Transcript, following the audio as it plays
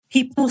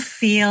people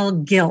feel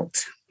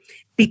guilt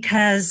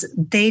because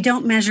they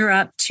don't measure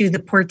up to the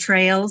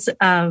portrayals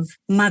of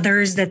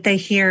mothers that they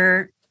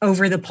hear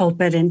over the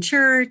pulpit in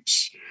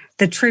church,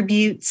 the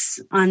tributes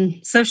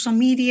on social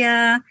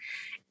media.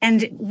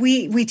 And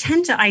we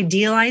tend to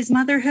idealize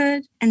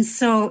motherhood. And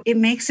so it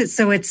makes it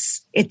so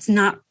it's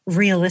not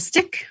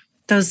realistic,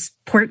 those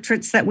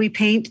portraits that we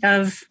paint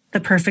of the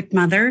perfect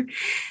mother.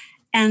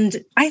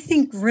 And I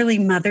think really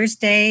Mother's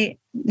Day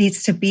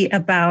needs to be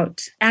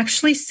about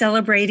actually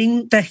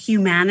celebrating the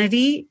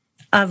humanity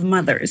of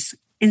mothers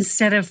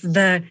instead of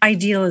the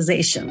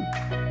idealization.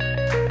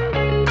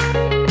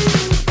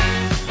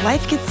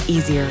 Life gets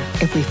easier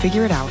if we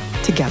figure it out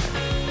together.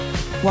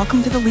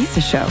 Welcome to The Lisa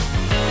Show.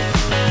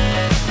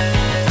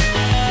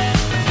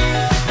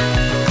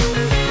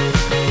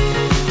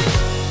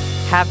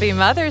 Happy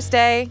Mother's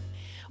Day.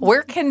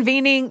 We're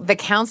convening the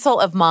Council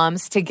of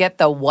Moms to get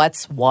the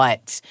what's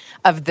what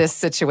of this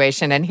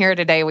situation. And here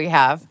today we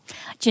have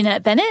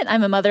Jeanette Bennett.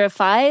 I'm a mother of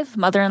 5,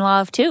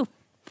 mother-in-law of 2.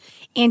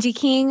 Angie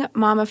King,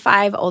 mom of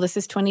 5, oldest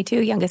is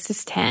 22, youngest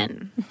is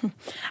 10.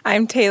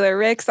 I'm Taylor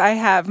Ricks.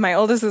 My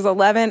oldest is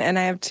 11, and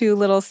I have 2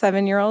 little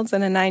 7-year-olds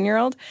and a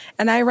 9-year-old.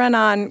 And I run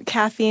on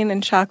caffeine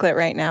and chocolate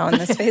right now in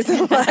this phase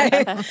of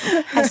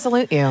life. I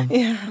salute you.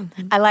 Yeah.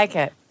 I like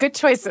it. Good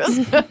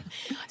choices.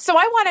 So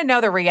I want to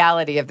know the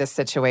reality of this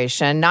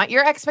situation, not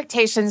your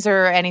expectations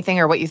or anything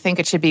or what you think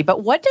it should be,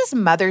 but what does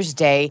Mother's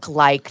Day look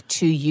like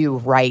to you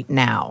right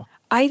now?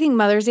 I think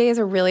Mother's Day is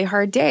a really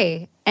hard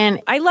day.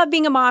 And I love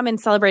being a mom and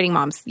celebrating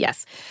moms,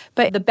 yes.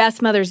 But the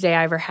best Mother's Day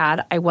I ever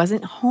had, I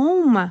wasn't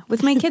home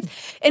with my kids.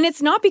 And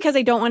it's not because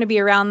I don't want to be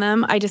around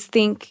them. I just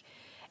think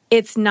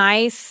it's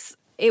nice.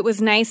 It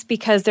was nice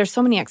because there's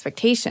so many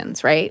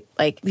expectations, right?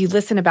 Like you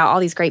listen about all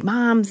these great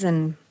moms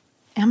and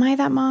am I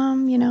that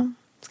mom? You know,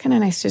 it's kind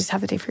of nice to just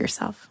have the day for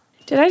yourself.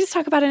 Did I just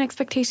talk about an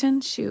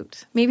expectation?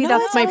 Shoot. Maybe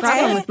that's my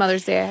problem with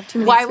Mother's Day. I have too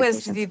many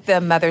expectations. Why was the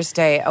Mother's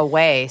Day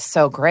away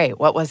so great?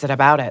 What was it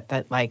about it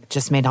that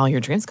just made all your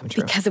dreams come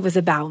true? Because it was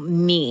about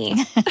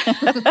me.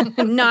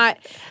 not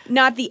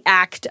the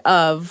act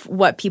of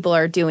what people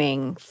are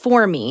doing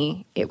for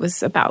me. It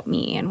was about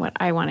me and what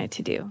I wanted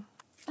to do.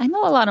 I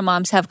know a lot of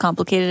moms have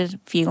complicated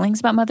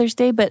feelings about Mother's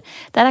Day, but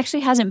that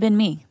actually hasn't been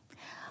me.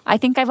 I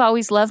think I've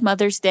always loved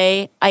Mother's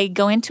Day. I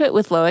go into it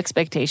with low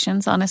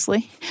expectations,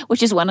 honestly,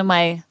 which is one of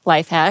my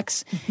life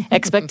hacks.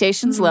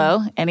 Expectations low.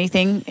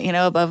 Anything,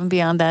 above and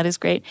beyond that is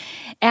great.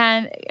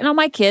 And,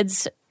 my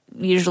kids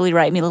usually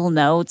write me little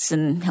notes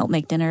and help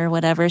make dinner or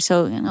whatever.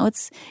 So,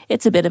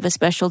 it's a bit of a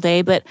special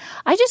day, but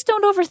I just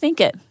don't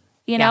overthink it.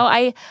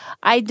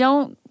 I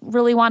don't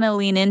really want to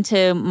lean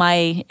into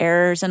my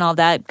errors and all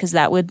that because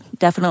that would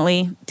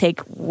definitely take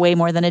way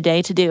more than a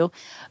day to do.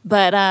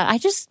 But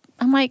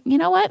I'm like, you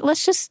know what?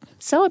 Let's just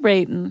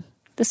celebrate, and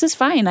this is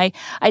fine.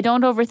 I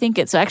don't overthink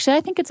it. So actually,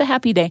 I think it's a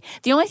happy day.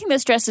 The only thing that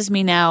stresses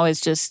me now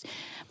is just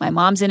my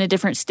mom's in a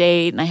different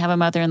state, and I have a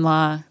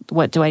mother-in-law.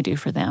 What do I do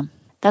for them?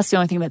 That's the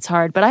only thing that's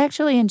hard. But I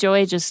actually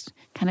enjoy just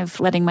kind of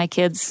letting my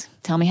kids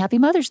tell me Happy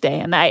Mother's Day,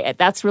 and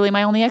that's really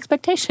my only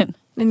expectation.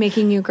 And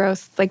making you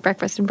gross, like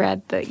breakfast and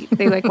bread that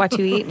they watch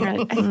you eat. And you're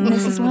like,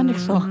 this is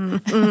wonderful.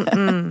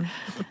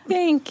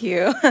 Thank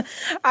you.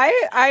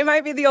 I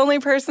might be the only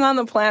person on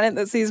the planet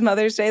that sees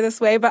Mother's Day this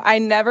way, but I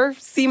never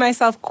see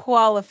myself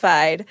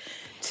qualified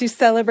to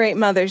celebrate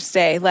Mother's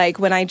Day. Like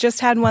when I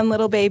just had one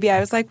little baby, I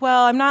was like,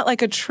 well, I'm not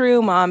like a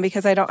true mom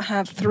because I don't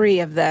have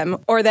 3 of them.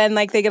 Or then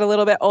like they get a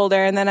little bit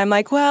older and then I'm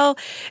like, well,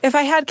 if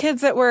I had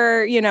kids that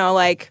were,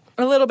 like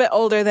a little bit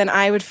older, then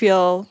I would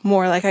feel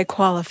more like I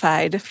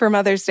qualified for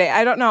Mother's Day.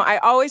 I don't know. I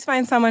always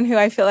find someone who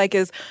I feel like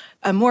is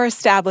a more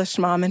established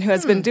mom and who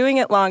has been doing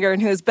it longer and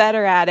who is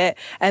better at it,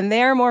 and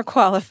they're more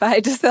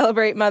qualified to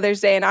celebrate Mother's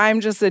Day, and I'm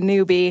just a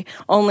newbie,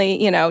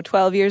 only,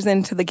 12 years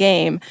into the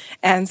game,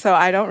 and so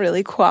I don't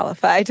really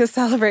qualify to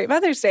celebrate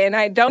Mother's Day, and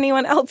I don't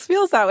anyone else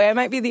feels that way. I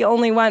might be the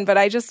only one, but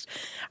I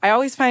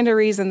always find a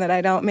reason that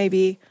I don't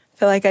maybe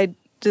feel like I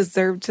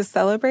deserve to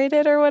celebrate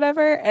it or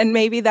whatever, and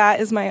maybe that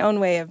is my own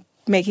way of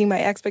making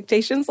my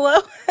expectations low,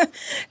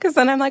 because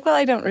then I'm like, well,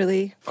 I don't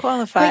really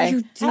qualify.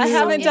 I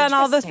haven't done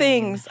all the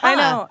things. I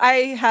know. I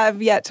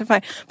have yet to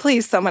find.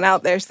 Please, someone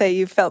out there say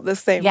you felt the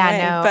same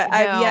way. But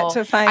I've yet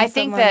to find. I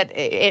think that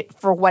it,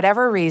 for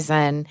whatever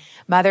reason,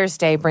 Mother's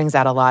Day brings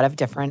out a lot of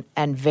different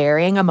and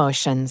varying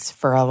emotions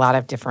for a lot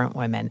of different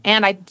women,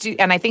 and I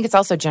think it's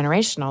also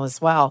generational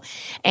as well.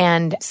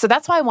 And so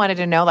that's why I wanted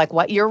to know, like,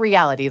 what your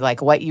reality,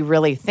 like, what you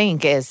really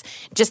think is,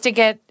 just to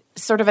get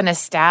sort of an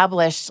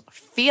established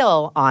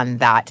feel on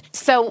that.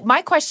 So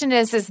my question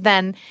is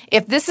then,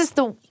 if this is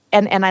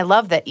and I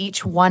love that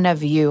each one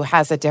of you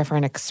has a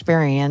different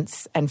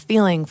experience and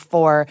feeling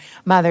for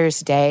Mother's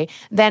Day,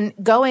 then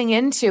going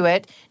into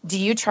it, do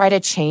you try to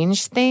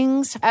change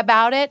things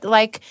about it,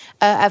 like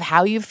of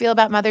how you feel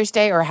about Mother's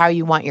Day or how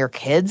you want your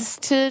kids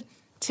to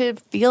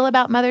feel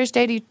about Mother's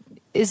Day?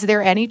 Is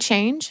there any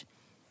change?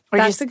 Or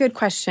that's a good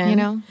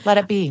question. Let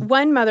it be.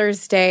 One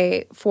Mother's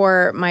Day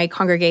for my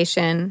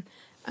congregation,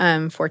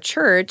 for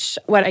church,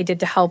 what I did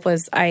to help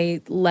was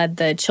I led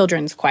the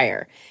children's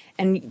choir.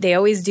 and they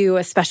always do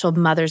a special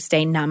Mother's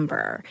Day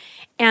number.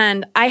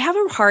 And I have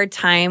a hard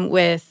time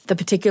with the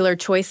particular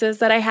choices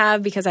that I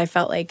have because I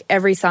felt like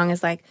every song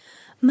is like,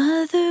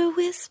 Mother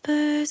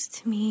whispers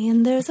to me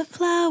and there's a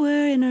flower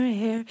in her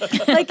hair.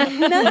 Like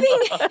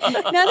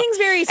nothing's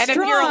very strong.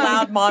 And if you're a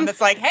loud mom that's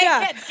like,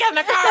 hey, kids, get in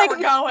the car,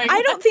 we're going.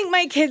 I don't think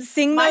my kids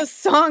sing those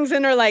songs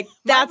and are like,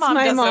 that's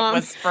my mom.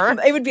 Whisper.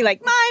 It would be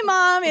like, my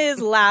mom is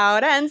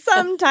loud and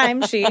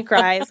sometimes she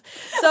cries.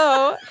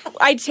 So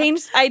I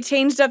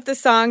changed up the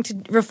song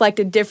to reflect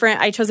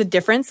I chose a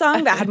different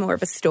song that had more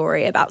of a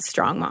story about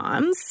strong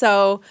moms.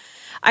 So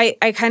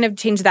I kind of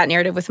changed that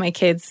narrative with my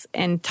kids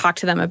and talked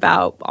to them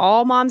about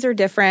all moms are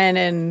different,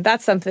 and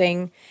that's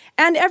something.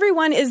 And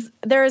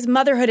there is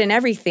motherhood in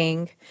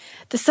everything.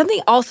 There's something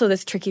also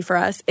that's tricky for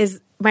us is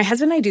my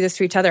husband and I do this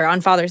to each other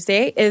on Father's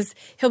Day is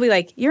he'll be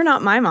like, you're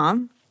not my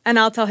mom. And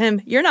I'll tell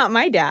him, you're not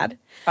my dad.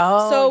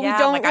 Oh, so yeah. we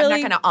don't like, really,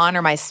 I'm not going to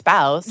honor my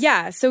spouse.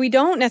 Yeah. So we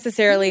don't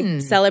necessarily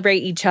celebrate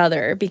each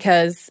other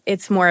because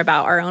it's more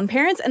about our own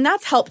parents. And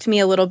that's helped me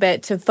a little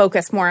bit to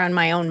focus more on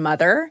my own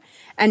mother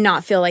and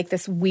not feel like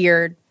this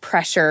weird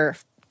pressure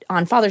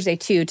on Father's Day,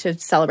 too, to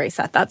celebrate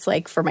Seth. That's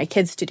like for my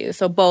kids to do.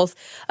 So both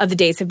of the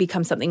days have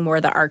become something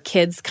more that our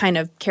kids kind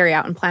of carry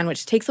out and plan,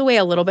 which takes away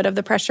a little bit of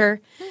the pressure.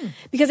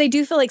 Because I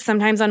do feel like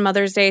sometimes on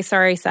Mother's Day,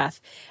 sorry,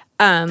 Seth,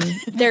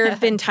 there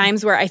have been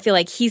times where I feel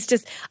like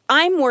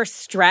I'm more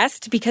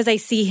stressed because I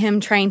see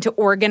him trying to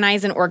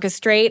organize and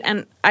orchestrate.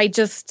 And I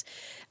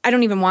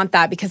don't even want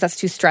that because that's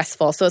too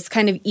stressful. So it's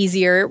kind of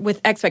easier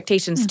with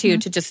expectations, too,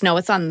 to just know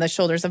it's on the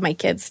shoulders of my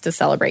kids to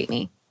celebrate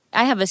me.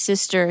 I have a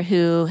sister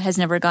who has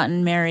never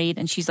gotten married,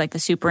 and she's like the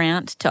super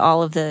aunt to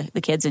all of the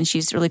kids, and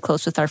she's really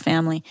close with our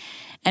family.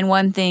 And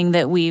one thing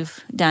that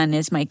we've done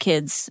is my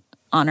kids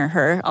honor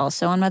her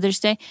also on Mother's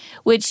Day,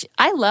 which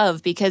I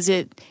love because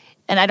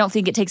and I don't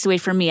think it takes away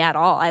from me at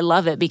all. I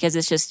love it because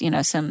it's just,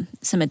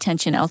 some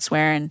attention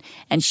elsewhere.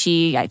 And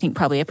she, I think,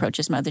 probably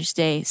approaches Mother's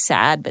Day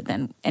sad, but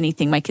then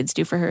anything my kids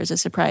do for her is a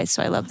surprise.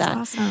 So I love that.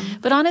 Awesome.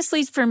 But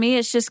honestly, for me,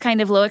 it's just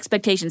kind of low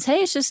expectations.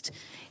 Hey, it's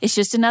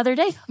just another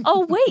day.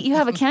 Oh, wait, you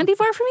have a candy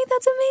bar for me?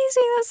 That's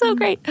amazing. That's so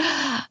great.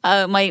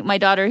 My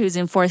daughter, who's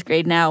in 4th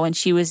grade now, when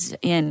she was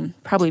in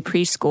probably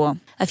preschool,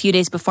 a few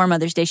days before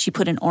Mother's Day, she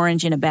put an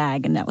orange in a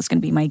bag, and that was going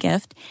to be my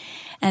gift.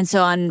 And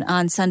so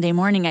on Sunday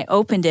morning, I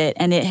opened it,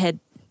 and it had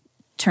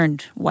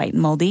turned white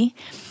and moldy.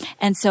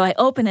 And so I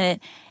opened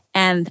it,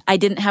 and I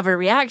didn't have a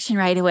reaction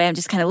right away. I'm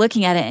just kind of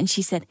looking at it, and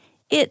she said,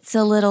 "It's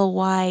a little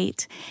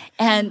white."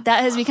 And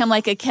that has become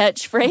like a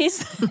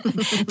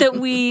catchphrase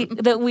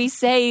that we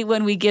say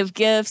when we give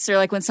gifts or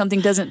like when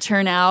something doesn't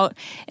turn out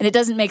and it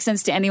doesn't make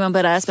sense to anyone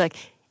but us, but like,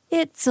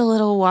 it's a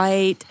little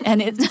white,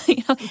 and it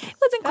wasn't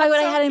quite what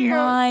I had in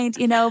mind,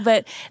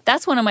 but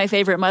that's one of my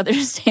favorite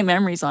Mother's Day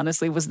memories,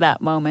 honestly, was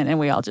that moment, and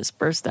we all just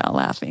burst out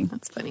laughing.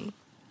 That's funny.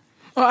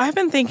 Well, I've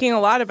been thinking a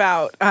lot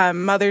about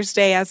Mother's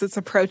Day as it's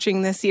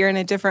approaching this year in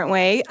a different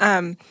way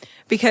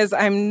because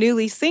I'm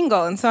newly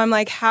single, and so I'm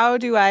like, how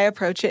do I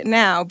approach it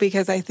now?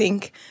 Because I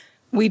think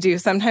we do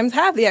sometimes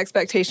have the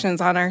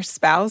expectations on our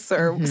spouse,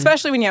 or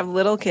especially when you have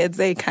little kids,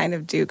 they kind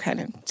of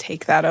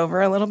take that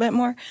over a little bit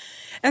more.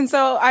 And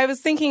so I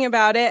was thinking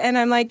about it, and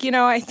I'm like,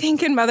 I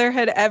think in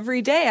motherhood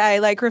every day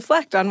I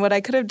reflect on what I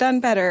could have done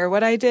better, or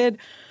what I did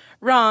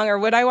wrong, or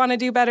what I want to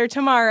do better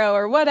tomorrow,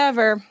 or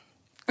whatever.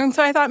 And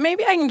so I thought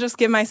maybe I can just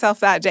give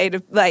myself that day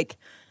to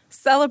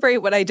celebrate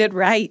what I did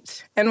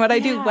right and what I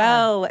do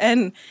well,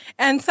 and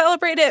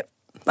celebrate it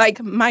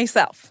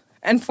myself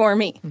and for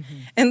me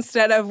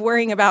instead of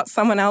worrying about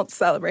someone else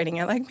celebrating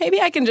it.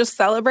 Maybe I can just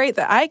celebrate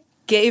that I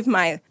gave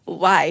my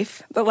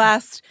life the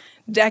last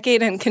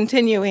decade and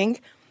continuing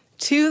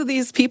to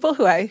these people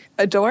who I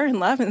adore and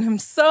love and I'm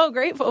so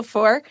grateful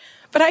for,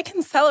 but I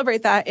can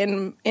celebrate that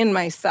in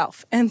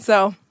myself. And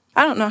so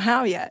I don't know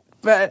how yet,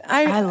 but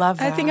I love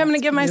that. I think I'm going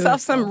to give myself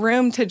some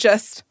room to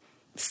just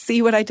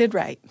see what I did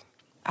right.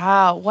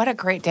 Oh, what a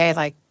great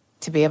day,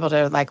 to be able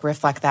to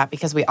reflect that,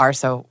 because we are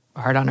so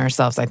hard on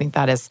ourselves. I think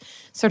that is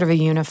sort of a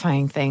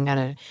unifying thing.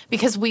 And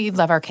because we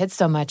love our kids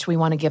so much, we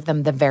want to give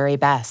them the very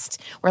best.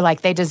 We're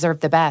like, they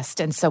deserve the best.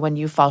 And so when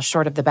you fall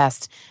short of the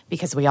best,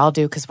 because we all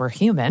do, because we're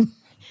human,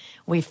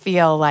 we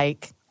feel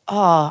like,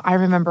 oh, I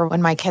remember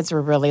when my kids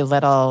were really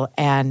little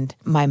and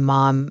my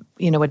mom,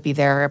 would be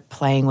there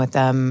playing with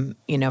them,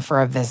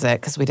 for a visit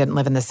because we didn't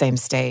live in the same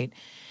state.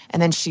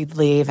 And then she'd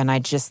leave and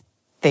I'd just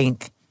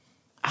think,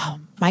 oh,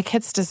 my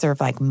kids deserve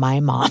my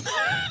mom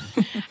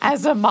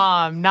as a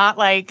mom, not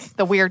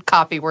the weird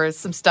copy where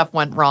some stuff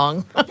went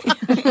wrong.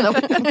 They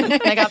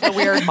got the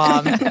weird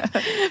mom.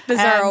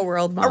 Bizarro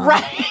world mom.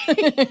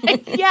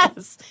 Right.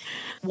 Yes.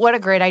 What a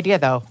great idea,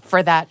 though,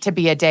 for that to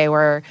be a day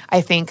where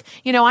I think,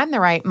 I'm the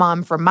right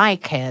mom for my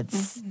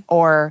kids,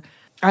 or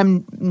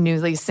I'm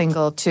newly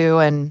single too,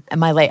 and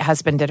my late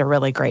husband did a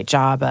really great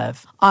job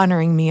of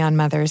honoring me on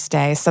Mother's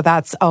Day. So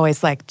that's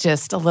always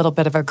just a little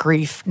bit of a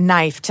grief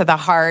knife to the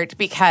heart,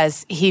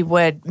 because he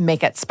would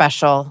make it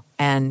special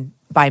and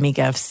buy me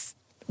gifts,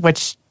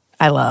 which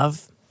I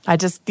love. I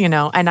just,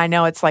 and I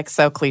know it's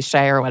so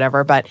cliche or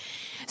whatever, but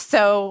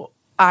so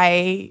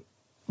I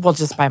will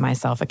just buy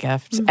myself a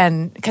gift.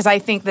 And because I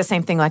think the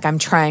same thing, like I'm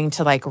trying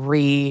to like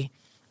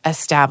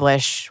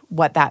re-establish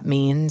what that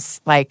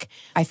means. Like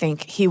I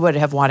think he would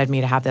have wanted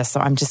me to have this, so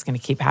I'm just going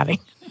to keep having.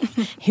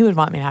 He would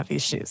want me to have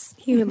these shoes.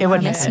 He would it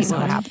would love make me so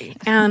happy.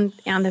 And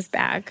this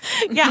bag.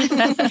 Yeah.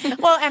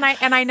 Well,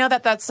 and I know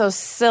that that's so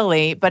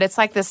silly, but it's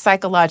like this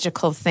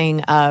psychological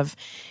thing of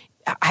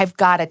I've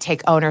got to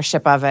take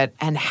ownership of it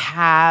and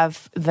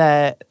have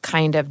the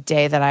kind of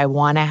day that I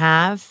want to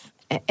have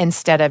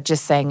instead of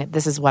just saying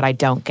this is what I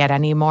don't get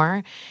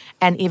anymore.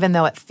 And even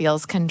though it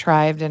feels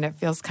contrived and it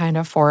feels kind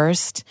of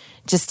forced,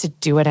 just to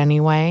do it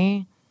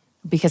anyway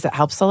because it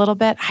helps a little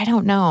bit. I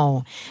don't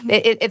know.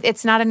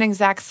 It's not an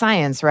exact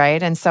science,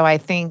 right? And so I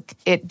think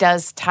it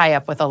does tie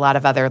up with a lot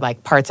of other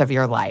like parts of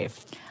your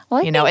life.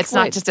 Well, it's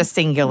not just a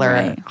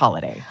singular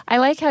holiday. I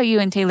like how you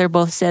and Taylor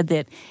both said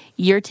that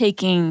you're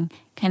taking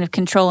kind of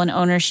control and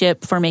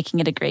ownership for making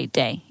it a great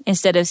day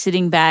instead of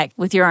sitting back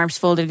with your arms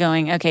folded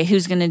going, okay,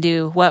 who's going to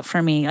do what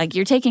for me? Like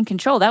you're taking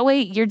control. That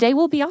way your day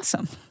will be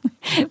awesome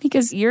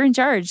because you're in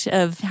charge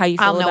of how you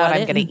feel I'll know about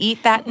what I'm going to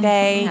eat that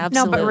day.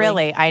 Absolutely. No, but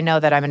really, I know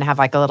that I'm going to have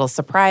like a little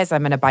surprise.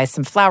 I'm going to buy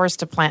some flowers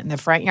to plant in the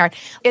front yard.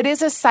 It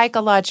is a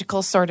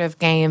psychological sort of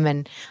game,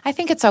 and I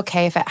think it's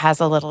okay if it has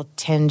a little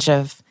tinge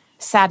of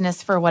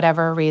sadness for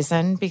whatever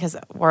reason because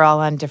we're all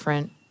on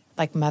different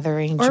like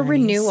mothering journeys. Or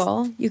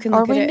renewal. You can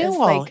look at it as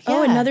like,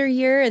 another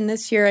year, and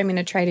this year I'm going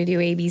to try to do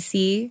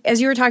ABC.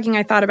 As you were talking,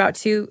 I thought about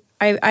too,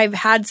 I've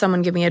had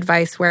someone give me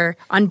advice where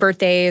on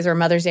birthdays or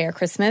Mother's Day or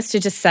Christmas to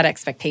just set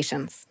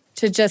expectations.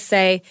 To just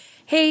say,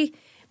 hey,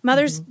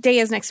 Mother's Day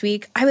is next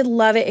week. I would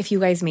love it if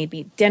you guys made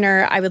me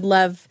dinner. I've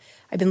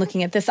been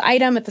looking at this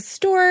item at the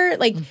store.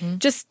 Like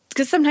just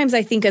because sometimes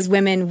I think as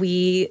women,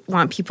 we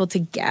want people to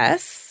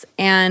guess,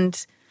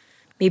 and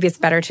maybe it's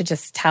better to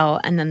just tell,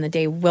 and then the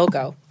day will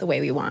go the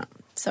way we want.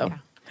 So,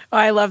 Oh,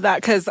 I love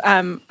that because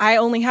I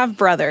only have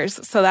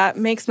brothers, so that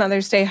makes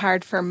Mother's Day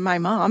hard for my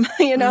mom.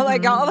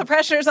 Like all the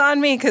pressure's on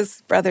me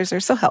because brothers are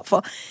so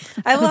helpful.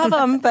 I love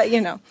them, but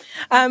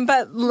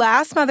But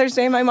last Mother's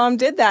Day, my mom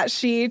did that.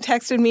 She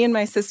texted me and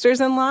my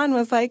sisters-in-law and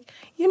was like,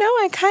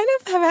 I kind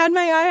of have had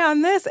my eye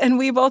on this. And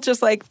we both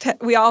just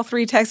we all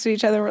three texted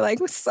each other. We're like,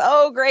 we're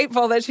so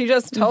grateful that she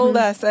just told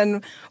us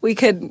and we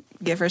could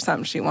give her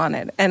something she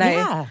wanted.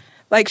 And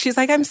she's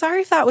like, I'm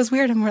sorry if that was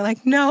weird. And we're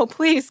like, no,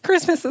 please,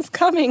 Christmas is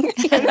coming. Do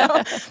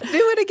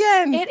it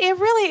again. It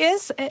really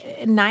is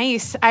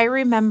nice. I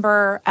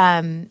remember,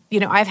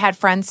 I've had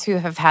friends who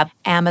have had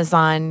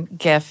Amazon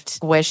gift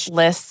wish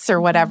lists or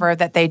whatever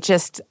that they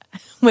just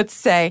would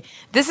say,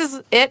 this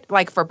is it,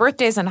 like for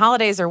birthdays and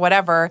holidays or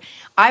whatever.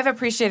 I've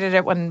appreciated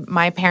it when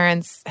my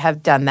parents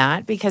have done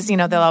that because,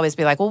 they'll always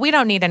be like, well, we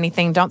don't need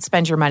anything. Don't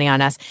spend your money on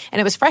us. And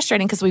it was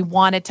frustrating because we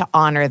wanted to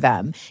honor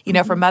them,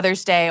 for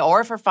Mother's Day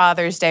or for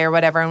Father's Day or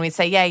whatever. And we'd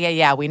say,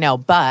 yeah, we know,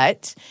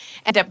 but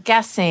end up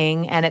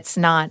guessing and it's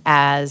not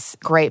as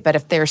great. But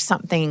if there's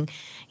something,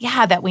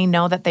 that we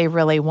know that they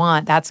really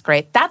want, that's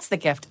great. That's the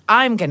gift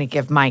I'm going to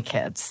give my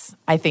kids,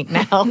 I think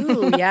now.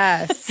 Ooh,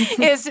 yes.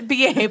 Is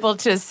be able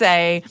to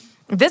say,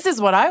 this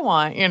is what I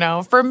want,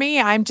 For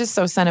me, I'm just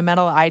so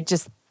sentimental. I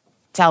just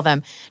tell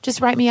them, just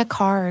write me a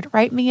card,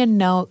 write me a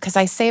note, because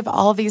I save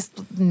all these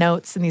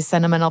notes and these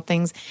sentimental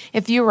things.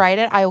 If you write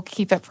it, I will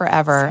keep it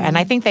forever. Same. And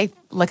I think they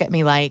look at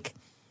me like,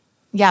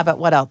 yeah, but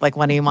what else? Like,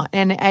 what do you want?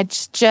 And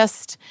it's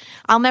just,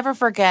 I'll never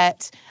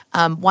forget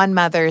one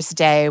Mother's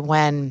Day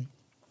when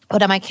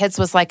one of my kids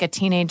was like a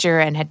teenager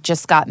and had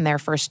just gotten their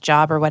first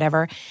job or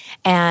whatever.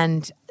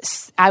 And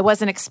I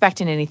wasn't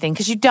expecting anything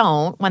because you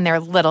don't when they're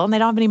little and they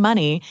don't have any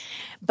money.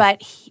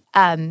 But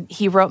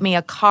he wrote me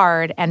a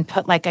card and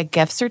put like a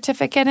gift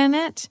certificate in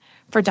it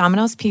for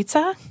Domino's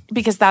Pizza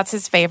because that's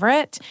his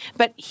favorite.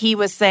 But he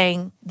was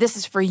saying, this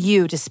is for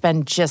you to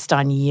spend just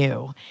on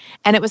you.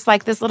 And it was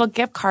like this little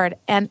gift card.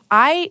 And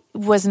I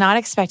was not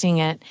expecting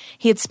it.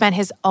 He had spent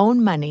his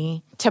own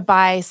money to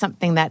buy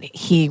something that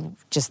he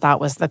just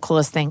thought was the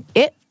coolest thing.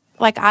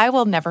 I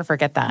will never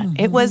forget that. Mm-hmm.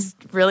 It was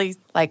really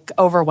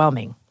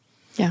overwhelming.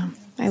 Yeah,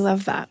 I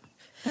love that.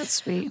 That's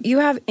sweet. You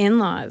have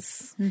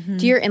in-laws. Mm-hmm.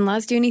 Do your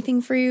in-laws do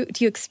anything for you?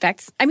 Do you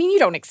expect? I mean, you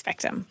don't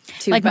expect them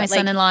to. Like my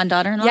son-in-law and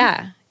daughter-in-law?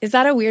 Yeah. Is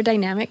that a weird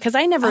dynamic? Because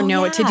I never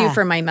know what to do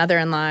for my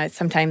mother-in-law.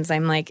 Sometimes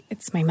I'm like,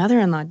 it's my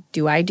mother-in-law.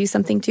 Do I do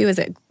something too?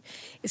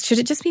 Should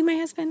it just be my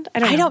husband?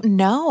 I don't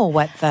know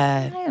what the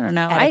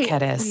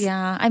etiquette is.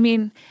 Yeah. I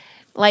mean,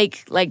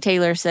 like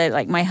Taylor said,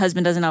 like my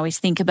husband doesn't always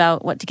think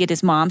about what to get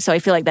his mom. So I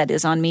feel like that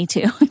is on me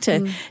too,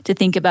 to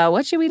think about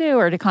what should we do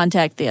or to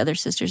contact the other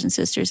sisters and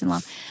sisters-in-law.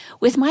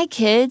 With my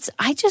kids,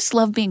 I just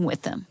love being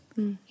with them.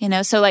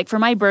 So like for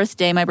my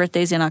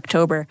birthday's in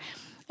October.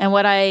 And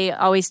what I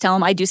always tell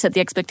them, I do set the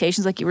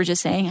expectations like you were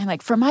just saying. I'm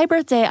like, for my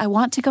birthday, I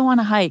want to go on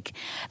a hike.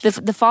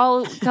 The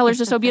fall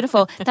colors are so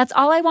beautiful. That's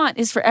all I want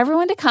is for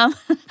everyone to come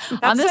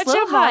on this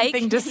little hike. That's such a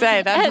thing to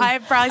say.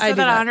 I've probably said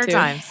that 100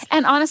 times.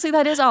 And honestly,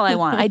 that is all I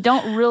want. I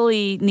don't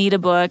really need a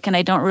book and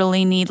I don't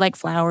really need like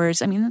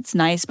flowers. I mean, that's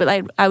nice, but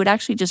I would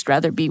actually just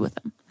rather be with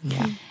them.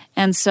 Yeah.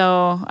 And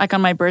so like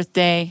on my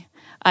birthday,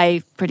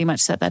 I pretty much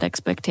set that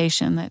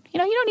expectation that, you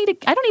don't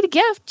need a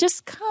gift.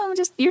 Just come.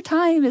 Just your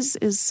time is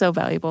so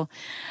valuable.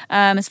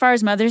 As far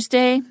as Mother's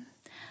Day,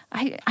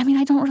 I mean,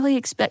 I don't really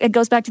expect, it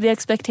goes back to the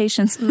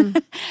expectations.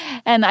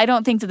 And I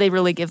don't think that they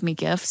really give me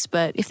gifts,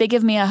 but if they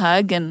give me a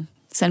hug and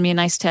send me a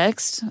nice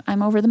text,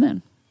 I'm over the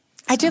moon.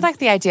 I do like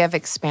the idea of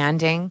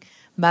expanding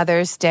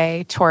Mother's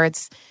Day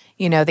towards,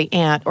 the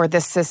aunt or the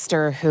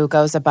sister who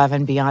goes above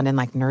and beyond in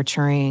like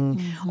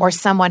nurturing, or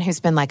someone who's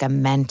been like a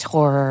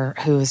mentor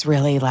who's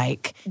really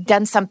like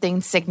done something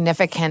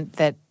significant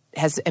that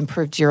has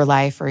improved your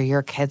life or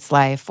your kid's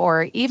life,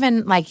 or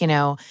even like,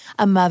 a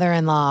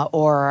mother-in-law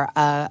or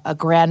a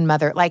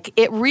grandmother. Like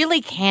it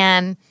really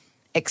can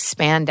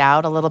expand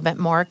out a little bit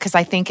more, because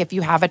I think if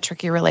you have a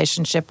tricky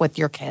relationship with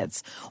your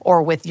kids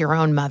or with your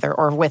own mother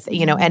or with,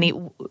 any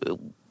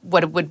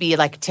what would be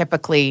like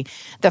typically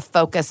the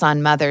focus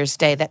on Mother's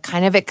Day, that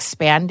kind of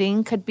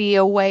expanding could be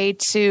a way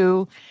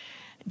to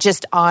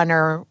just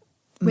honor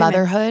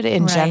motherhood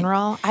in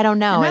general. I don't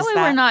know. And that way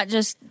we're not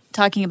just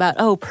talking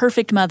about,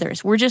 perfect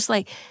mothers. We're just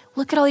like,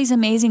 look at all these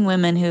amazing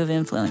women who have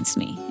influenced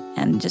me,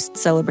 and just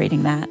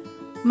celebrating that.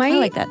 I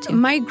like that too.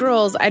 My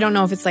girls, I don't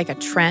know if it's like a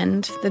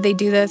trend that they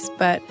do this,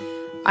 but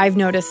I've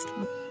noticed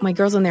my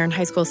girls when they're in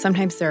high school,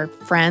 sometimes their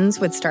friends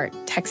would start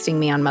texting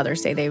me on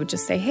Mother's Day. They would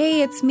just say,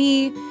 hey, it's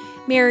me,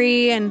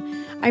 Mary, and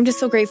I'm just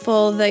so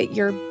grateful that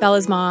you're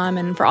Bella's mom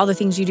and for all the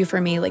things you do for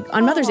me. Like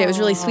on Mother's Day, it was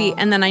really sweet.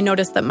 And then I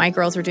noticed that my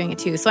girls were doing it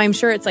too. So I'm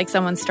sure it's like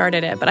someone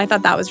started it, but I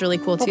thought that was really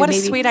cool too. What a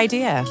sweet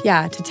idea.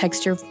 Yeah, to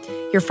text your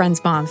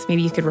friends' moms.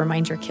 Maybe you could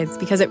remind your kids,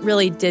 because it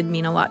really did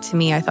mean a lot to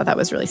me. I thought that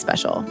was really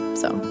special.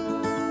 So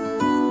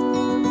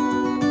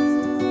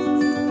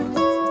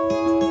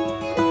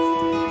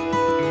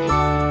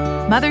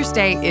Mother's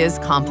Day is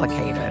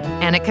complicated,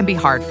 and it can be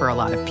hard for a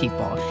lot of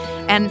people.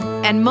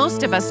 And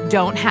most of us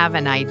don't have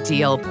an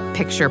ideal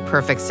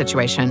picture-perfect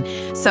situation.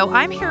 So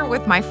I'm here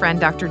with my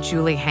friend, Dr.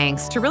 Julie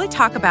Hanks, to really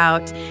talk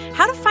about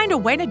how to find a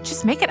way to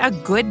just make it a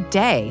good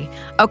day.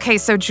 Okay,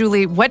 so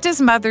Julie, what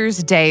does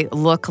Mother's Day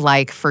look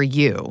like for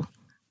you?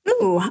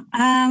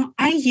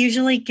 I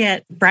usually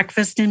get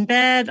breakfast in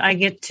bed. I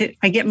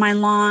get my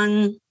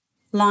long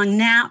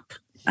nap.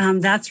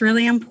 That's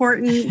really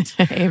important.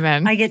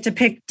 Amen. I get to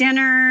pick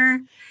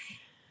dinner,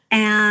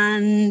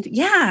 and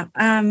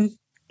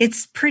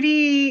it's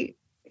pretty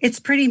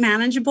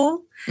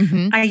manageable.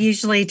 I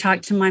usually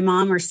talk to my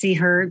mom or see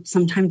her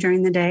sometime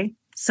during the day,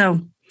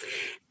 so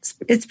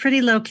it's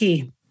pretty low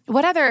key.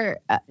 What other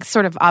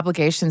sort of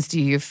obligations do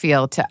you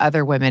feel to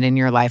other women in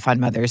your life on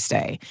Mother's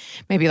Day?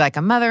 Maybe like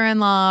a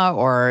mother-in-law,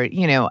 or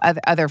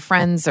other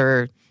friends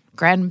or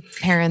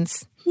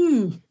grandparents.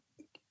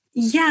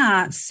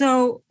 Yeah.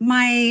 So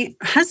my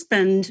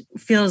husband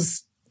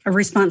feels a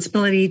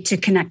responsibility to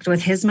connect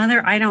with his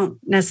mother. I don't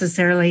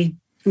necessarily,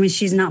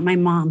 she's not my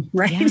mom,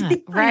 right? Yeah,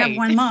 right. I have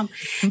one mom.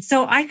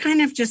 So I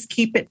kind of just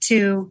keep it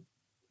to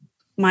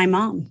my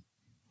mom.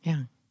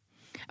 Yeah.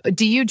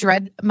 Do you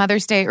dread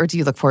Mother's Day, or do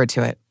you look forward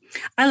to it?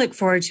 I look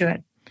forward to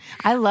it.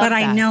 I love that. But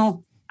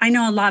I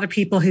know a lot of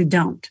people who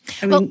don't.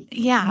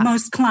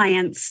 Most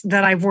clients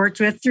that I've worked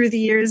with through the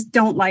years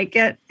don't like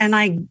it, and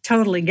I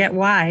totally get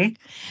why.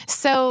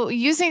 So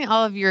using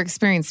all of your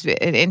experience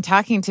in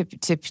talking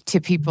to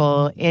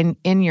people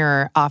in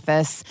your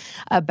office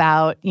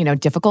about,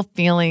 difficult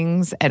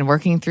feelings and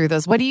working through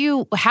those,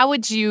 how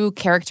would you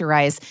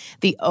characterize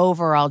the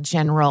overall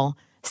general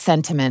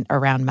sentiment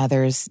around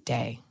Mother's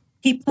Day?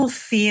 People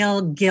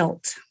feel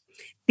guilt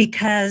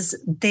because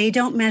they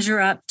don't measure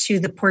up to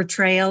the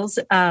portrayals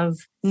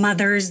of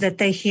mothers that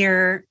they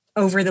hear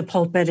over the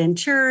pulpit in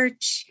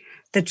church,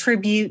 the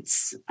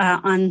tributes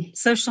on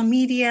social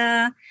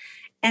media.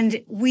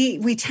 And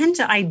we tend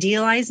to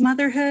idealize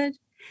motherhood.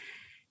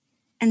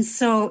 And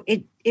so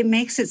it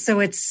makes it so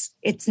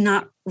it's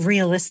not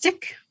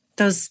realistic,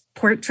 those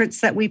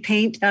portraits that we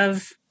paint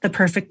of the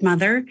perfect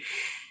mother.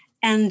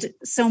 And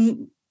so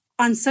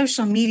on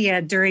social media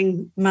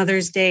during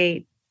Mother's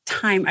Day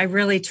time, I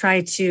really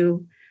try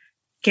to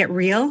get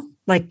real.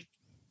 Like,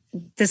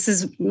 this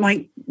is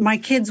my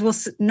kids will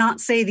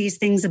not say these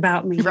things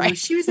about me. Right.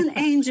 She was an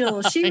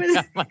angel. She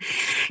was.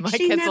 My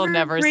she kids will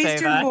never say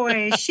raised her that.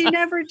 voice. She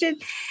never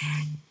did.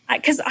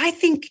 Because I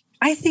think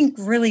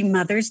really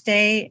Mother's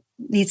Day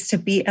needs to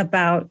be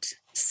about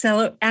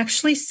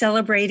actually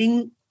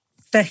celebrating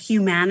the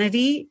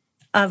humanity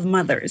of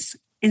mothers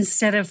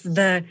instead of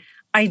the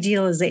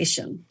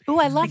idealization. Oh,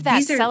 I love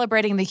that.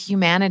 Celebrating the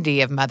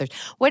humanity of mothers.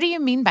 What do you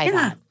mean by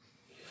that?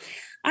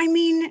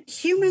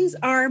 Humans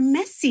are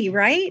messy,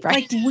 right?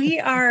 Like we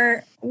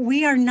are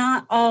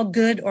not all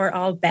good or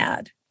all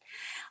bad.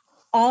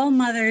 All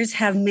mothers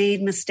have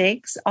made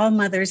mistakes. All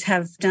mothers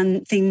have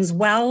done things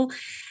well.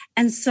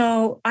 And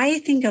so I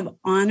think of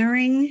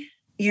honoring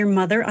your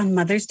mother on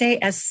Mother's Day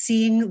as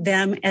seeing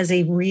them as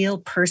a real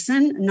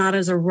person, not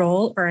as a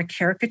role or a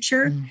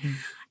caricature,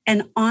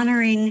 and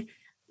honoring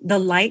the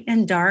light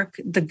and dark,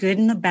 the good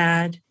and the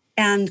bad,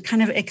 and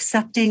kind of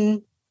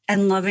accepting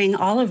and loving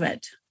all of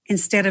it,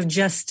 instead of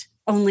just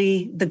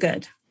only the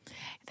good.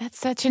 That's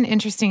such an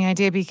interesting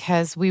idea,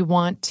 because we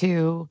want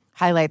to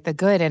highlight the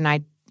good. And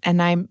I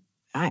And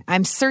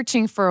I'm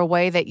searching for a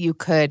way that you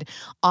could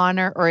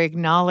honor or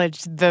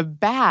acknowledge the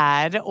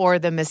bad or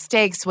the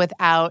mistakes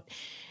without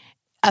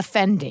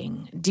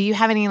offending. Do you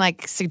have any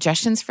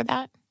suggestions for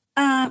that?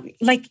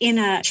 Like in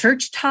a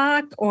church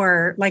talk,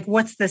 or like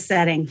what's the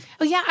setting?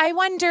 Oh, yeah. I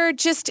wonder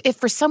just if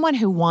for someone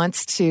who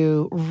wants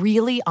to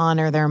really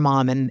honor their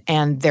mom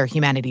and their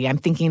humanity, I'm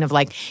thinking of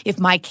if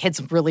my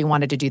kids really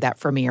wanted to do that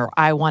for me, or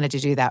I wanted to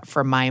do that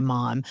for my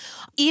mom,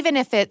 even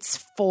if it's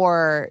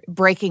for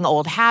breaking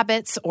old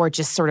habits or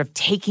just sort of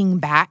taking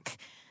back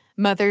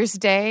Mother's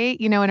Day,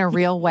 in a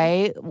real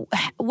way.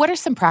 What are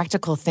some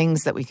practical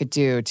things that we could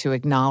do to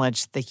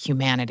acknowledge the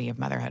humanity of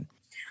motherhood?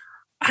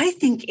 I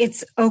think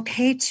it's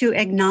okay to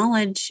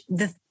acknowledge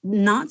the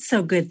not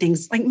so good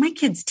things. Like my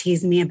kids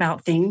tease me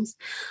about things.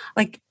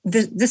 Like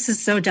this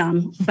is so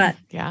dumb, but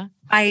yeah.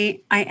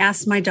 I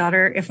asked my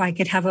daughter if I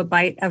could have a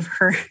bite of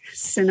her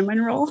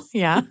cinnamon roll.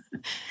 Yeah.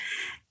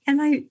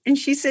 And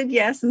she said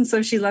yes. And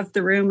so she left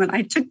the room and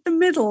I took the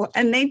middle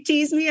and they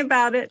teased me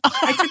about it.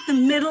 I took the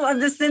middle of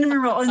the cinnamon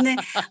roll and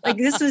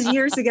this was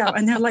years ago.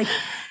 And they're like,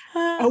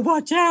 oh,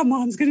 watch out,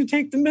 Mom's going to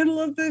take the middle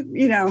of the,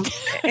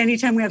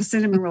 anytime we have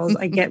cinnamon rolls,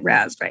 I get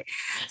razzed, right?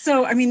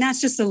 So, that's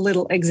just a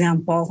little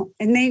example.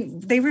 And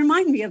they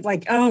remind me of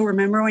oh,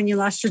 remember when you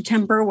lost your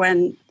temper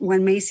when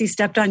Macy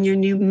stepped on your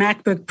new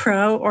MacBook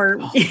Pro or,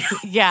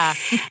 yeah.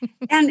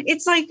 And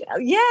it's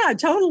yeah,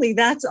 totally.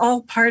 That's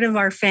all part of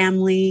our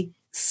family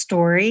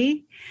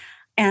story.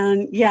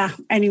 And yeah,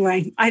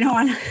 anyway, I don't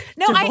want to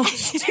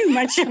divulge too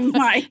much of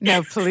my...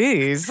 No,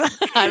 please.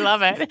 I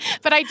love it.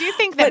 But I do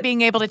think that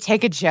being able to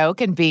take a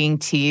joke and being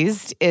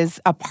teased is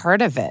a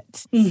part of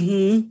it.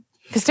 Mm-hmm.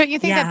 Because don't you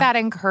think that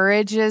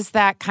encourages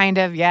that kind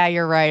of, yeah,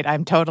 you're right,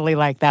 I'm totally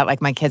like that.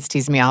 Like my kids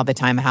tease me all the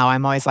time how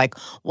I'm always like,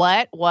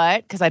 what?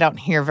 Because I don't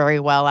hear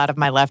very well out of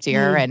my left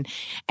ear.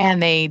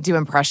 And they do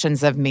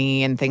impressions of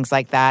me and things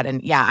like that.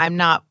 And yeah, I'm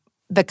not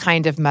the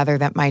kind of mother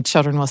that my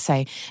children will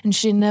say, and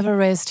she never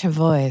raised her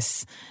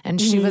voice.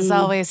 And she was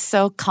always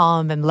so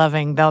calm and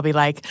loving. They'll be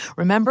like,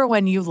 remember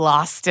when you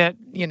lost it,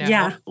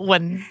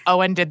 when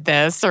Owen did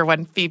this or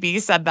when Phoebe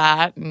said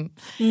that. And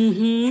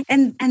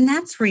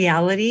that's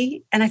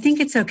reality. And I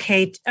think it's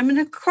okay.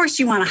 Of course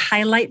you want to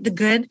highlight the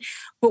good,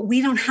 but we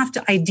don't have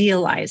to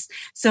idealize.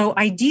 So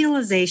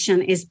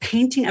idealization is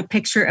painting a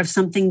picture of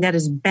something that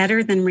is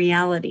better than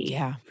reality.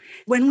 Yeah.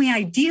 When we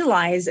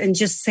idealize and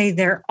just say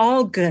they're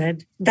all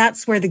good,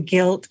 that's where the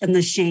guilt and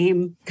the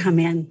shame come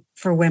in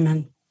for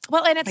women.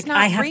 Well, and it's not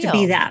real. I have to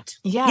be that.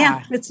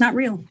 Yeah, it's not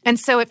real. And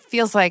so it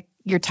feels like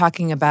you're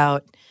talking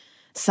about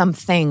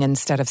something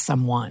instead of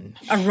someone.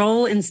 A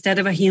role instead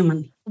of a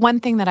human. One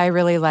thing that I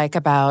really like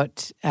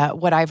about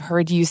what I've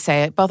heard you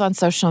say, both on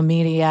social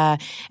media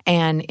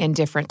and in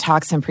different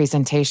talks and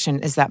presentation,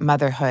 is that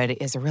motherhood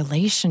is a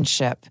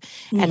relationship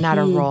and not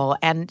a role.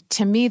 And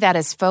to me, that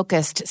has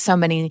focused so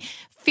many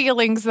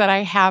feelings that I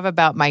have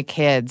about my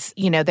kids.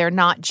 They're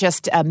not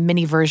just a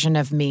mini version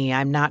of me.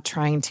 I'm not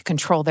trying to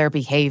control their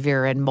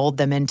behavior and mold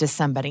them into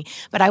somebody,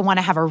 but I want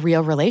to have a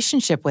real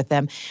relationship with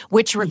them,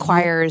 which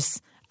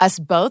requires us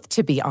both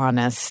to be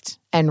honest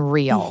and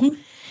real.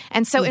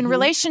 And so in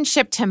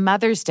relationship to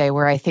Mother's Day,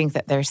 where I think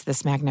that there's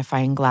this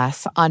magnifying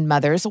glass on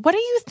mothers, what do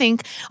you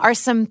think are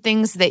some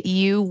things that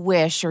you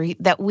wish or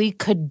that we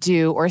could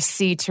do or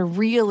see to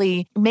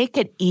really make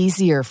it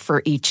easier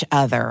for each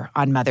other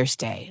on Mother's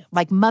Day,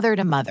 like mother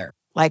to mother?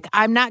 Like,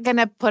 I'm not going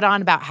to put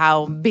on about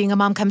how being a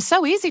mom comes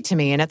so easy to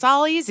me and it's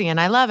all easy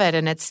and I love it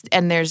and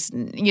there's,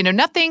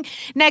 nothing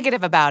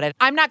negative about it.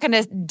 I'm not going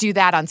to do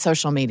that on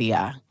social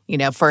media,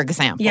 for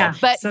example. Yeah.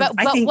 But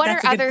what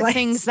are other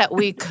things that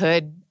we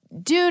could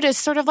do to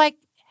sort of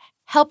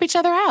help each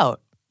other out?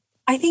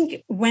 I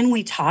think when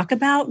we talk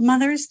about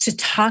mothers, to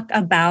talk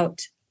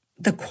about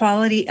the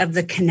quality of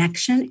the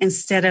connection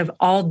instead of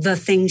all the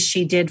things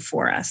she did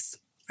for us,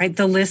 right?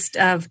 The list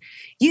of,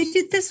 you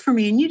did this for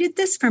me and you did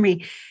this for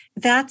me.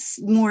 That's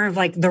more of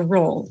the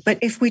role. But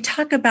if we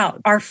talk about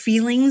our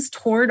feelings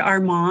toward our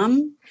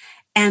mom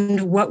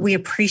and what we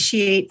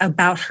appreciate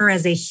about her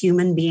as a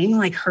human being,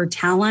 like her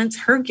talents,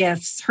 her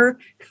gifts,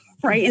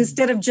 right?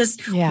 Instead of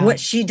just what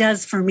she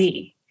does for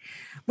me,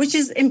 which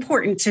is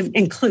important to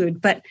include,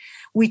 but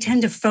we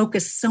tend to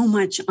focus so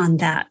much on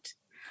that.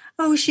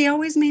 Oh, she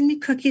always made me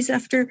cookies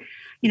after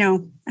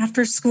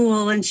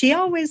school. And she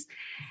always,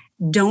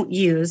 don't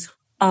use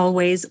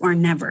always or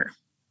never.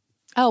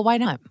 Oh, why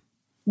not?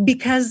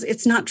 Because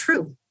it's not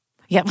true.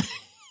 Yep.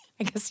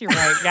 I guess you're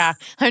right. Yeah.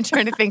 I'm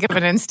trying to think of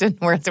an instant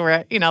where it's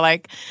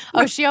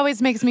oh, she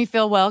always makes me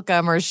feel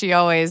welcome, or she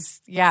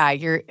always,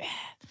 that's a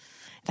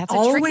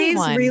always, tricky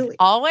one. Really,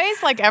 always,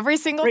 every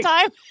single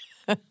time.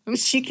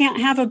 She can't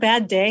have a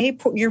bad day.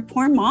 Your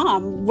poor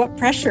mom. What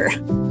pressure.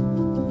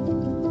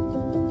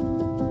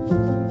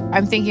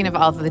 I'm thinking of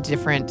all the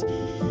different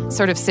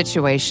sort of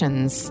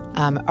situations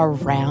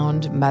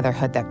around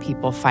motherhood that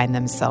people find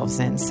themselves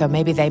in. So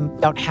maybe they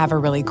don't have a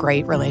really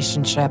great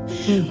relationship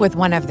with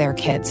one of their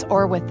kids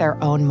or with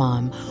their own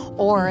mom,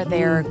 or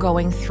they're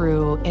going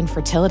through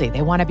infertility.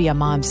 They want to be a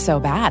mom so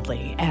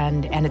badly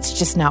and it's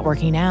just not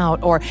working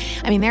out. Or,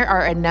 there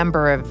are a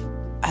number of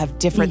of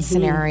different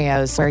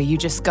scenarios where you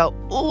just go,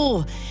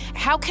 ooh,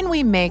 how can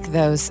we make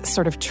those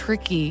sort of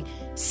tricky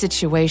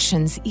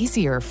situations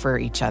easier for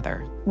each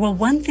other? Well,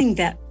 one thing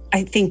that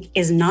I think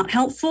is not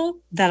helpful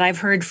that I've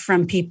heard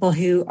from people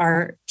who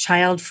are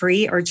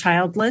child-free or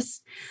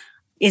childless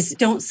is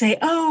don't say,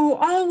 oh,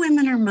 all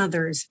women are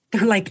mothers.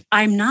 They're like,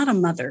 I'm not a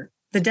mother.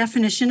 The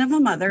definition of a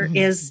mother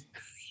is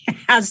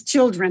has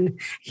children,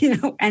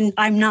 and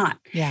I'm not.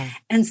 Yeah.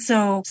 And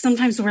so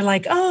sometimes we're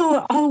like,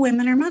 oh, all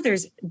women are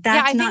mothers.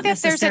 That's not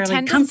necessarily there's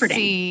a comforting.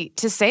 tendency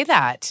to say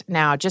that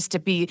now, just to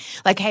be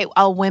like, hey,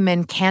 all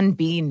women can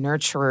be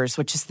nurturers,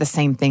 which is the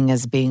same thing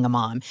as being a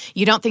mom.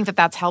 You don't think that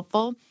that's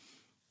helpful?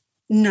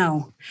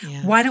 No.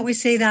 Yeah. Why don't we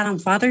say that on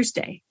Father's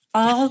Day?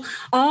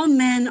 All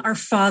men are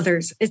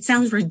fathers. It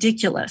sounds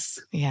ridiculous.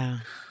 Yeah.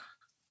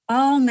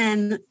 All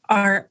men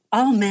are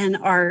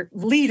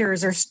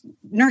leaders or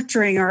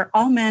nurturing, or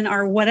all men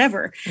are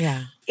whatever.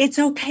 Yeah. It's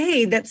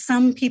okay that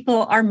some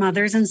people are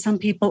mothers and some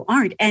people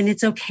aren't. And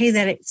it's okay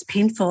that it's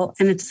painful.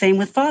 And it's the same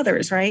with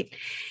fathers, right?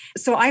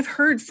 So I've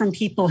heard from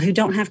people who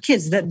don't have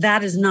kids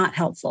that is not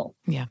helpful.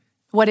 Yeah.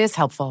 What is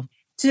helpful?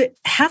 To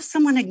have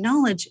someone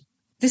acknowledge,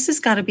 this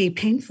has got to be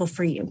painful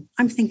for you.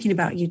 I'm thinking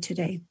about you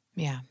today.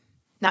 Yeah.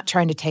 Not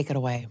trying to take it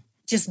away.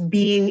 Just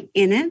being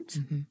in it.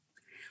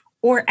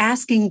 Or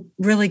asking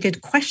really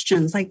good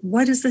questions like,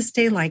 what is this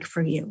day like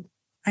for you?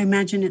 I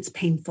imagine it's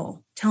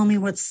painful. Tell me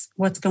what's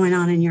going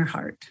on in your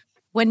heart.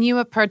 When you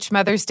approach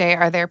Mother's Day,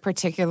 are there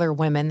particular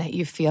women that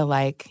you feel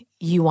like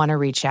you want to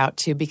reach out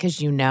to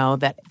because you know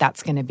that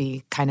that's going to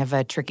be kind of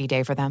a tricky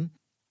day for them?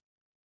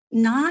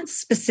 Not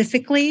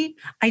specifically.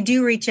 I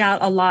do reach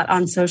out a lot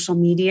on social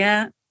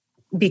media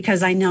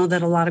because I know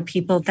that a lot of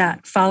people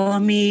that follow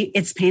me,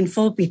 it's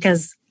painful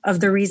because of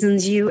the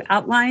reasons you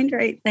outlined,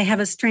 right? They have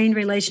a strained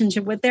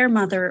relationship with their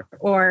mother,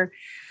 or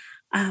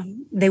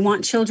they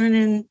want children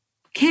and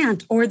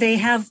can't, or they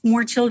have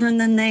more children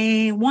than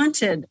they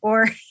wanted,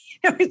 or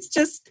it's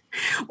just,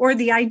 or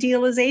the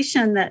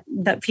idealization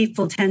that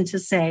people tend to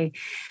say.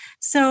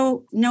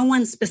 So no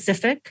one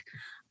specific,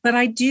 but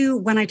I do,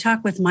 when I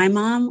talk with my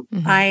mom,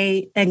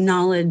 I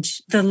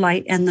acknowledge the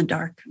light and the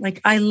dark.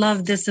 Like, I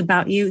love this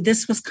about you.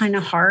 This was kind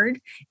of hard,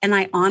 and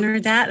I honor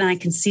that, and I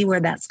can see where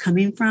that's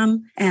coming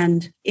from,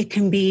 and it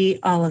can be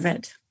all of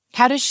it.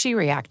 How does she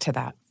react to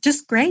that?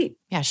 Just great.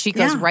 Yeah, she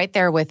goes right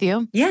there with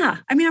you. Yeah.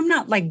 I mean, I'm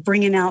not like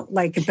bringing out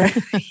like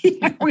the,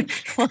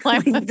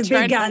 the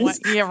big guns.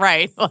 Yeah,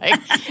 right. Like,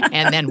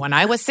 and then when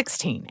I was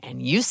 16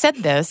 and you said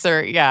this, or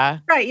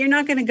Right. You're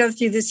not going to go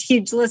through this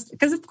huge list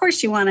because, of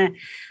course, you want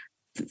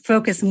to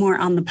focus more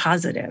on the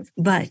positive.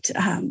 But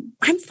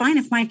I'm fine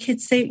if my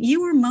kids say,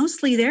 you were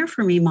mostly there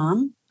for me,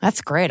 Mom. That's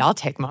great. I'll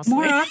take mostly.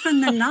 More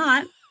often than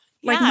not.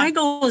 Like, my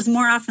goal is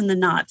more often than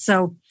not.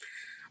 So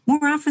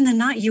more often than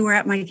not, you were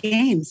at my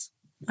games.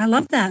 I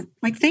love that.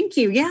 Like, thank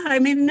you. Yeah, I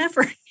made an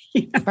effort.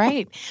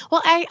 Right.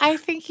 Well, I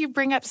think you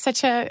bring up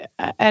such an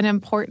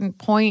important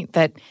point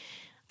that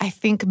I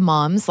think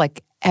moms,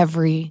 like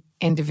every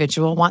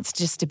individual, wants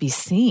just to be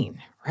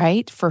seen,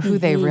 right, for who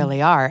they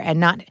really are,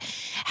 and not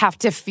have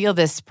to feel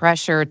this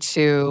pressure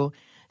to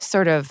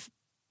sort of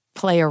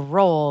play a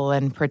role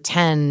and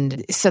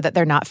pretend so that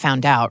they're not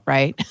found out,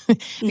 right?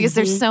 Because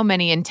there's so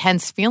many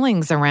intense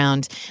feelings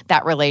around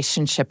that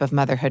relationship of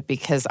motherhood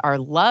because our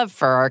love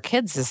for our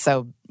kids is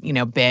so,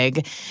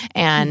 big,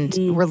 and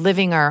we're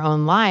living our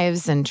own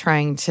lives and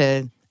trying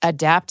to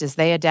adapt as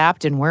they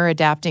adapt, and we're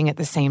adapting at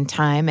the same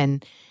time,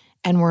 and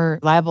we're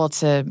liable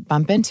to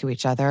bump into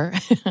each other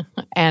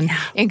and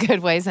in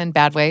good ways and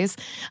bad ways.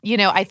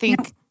 I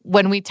think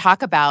when we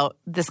talk about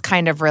this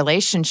kind of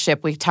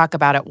relationship, we talk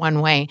about it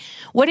one way.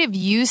 What have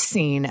you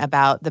seen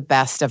about the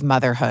best of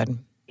motherhood?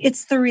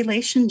 It's the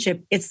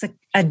relationship. It's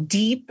a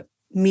deep,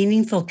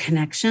 meaningful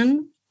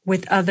connection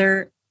with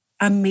other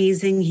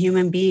amazing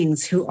human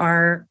beings who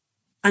are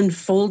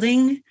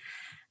unfolding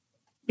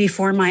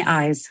before my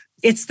eyes.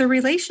 It's the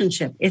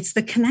relationship. It's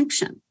the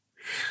connection.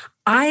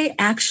 I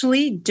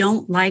actually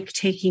don't like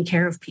taking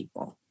care of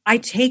people. I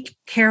take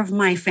care of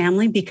my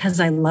family because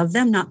I love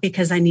them, not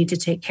because I need to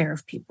take care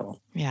of people.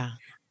 Yeah.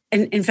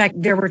 And in fact,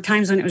 there were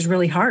times when it was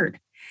really hard.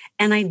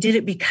 And I did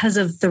it because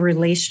of the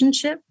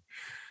relationship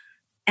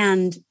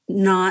and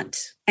not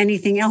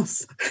anything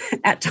else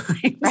at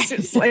times. Right.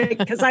 It's like,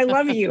 because I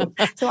love you.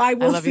 So I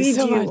will feed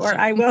you, or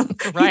I will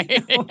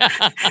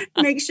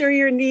make sure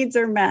your needs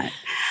are met.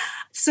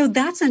 So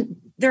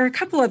there are a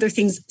couple other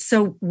things.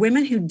 So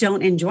women who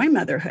don't enjoy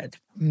motherhood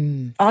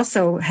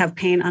also have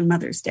pain on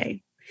Mother's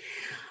Day.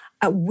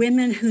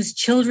 Women whose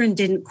children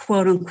didn't,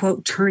 quote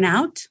unquote, turn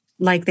out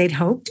like they'd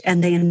hoped,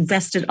 and they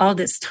invested all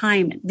this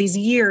time, these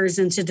years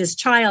into this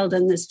child,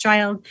 and this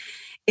child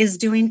is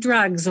doing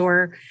drugs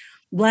or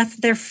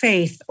left their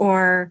faith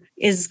or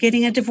is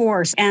getting a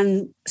divorce.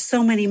 And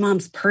so many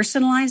moms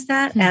personalize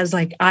that as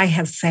like, I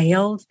have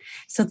failed.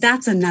 So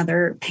that's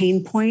another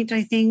pain point,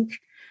 I think,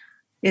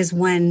 is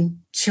when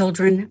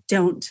children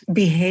don't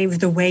behave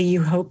the way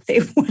you hope they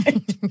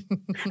would.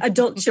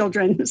 Adult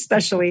children,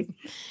 especially.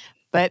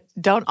 But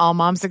don't all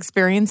moms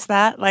experience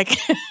that? Like,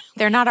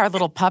 they're not our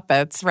little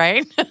puppets,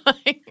 right?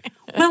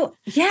 Well,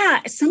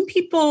 yeah, some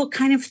people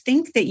kind of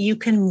think that you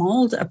can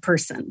mold a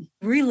person.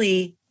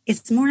 Really,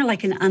 it's more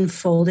like an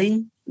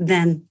unfolding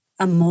than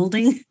a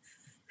molding.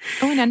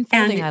 Oh, an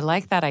unfolding. And I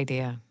like that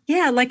idea.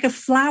 yeah, like a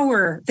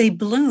flower, they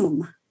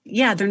bloom.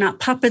 Yeah, they're not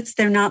puppets.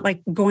 They're not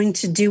like going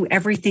to do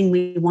everything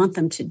we want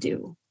them to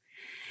do.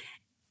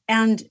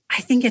 And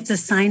I think it's a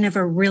sign of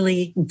a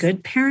really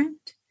good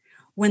parent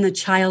when the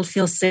child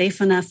feels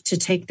safe enough to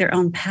take their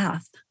own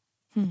path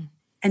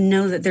and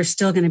know that there's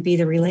still going to be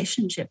the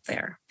relationship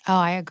there. Oh,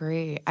 I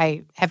agree.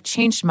 I have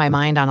changed my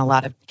mind on a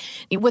lot of,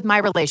 with my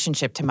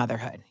relationship to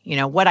motherhood,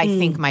 what I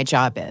think my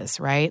job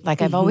is, right?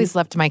 Like I've always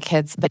loved my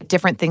kids, but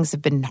different things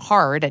have been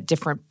hard at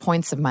different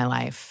points of my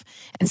life.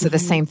 And so the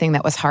same thing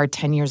that was hard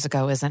 10 years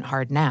ago isn't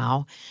hard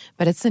now,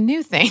 but it's a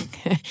new thing.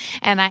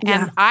 And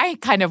I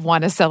kind of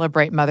want to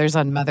celebrate mothers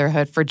on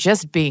motherhood for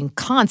just being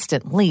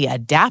constantly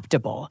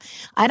adaptable.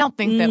 I don't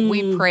think that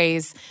we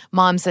praise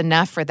moms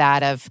enough for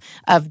that,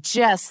 of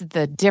just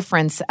the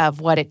difference of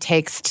what it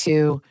takes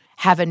to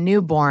have a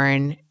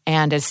newborn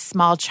and a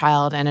small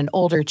child and an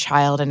older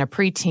child and a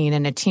preteen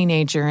and a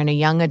teenager and a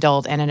young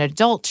adult and an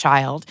adult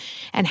child,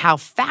 and how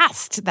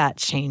fast that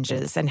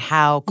changes and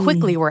how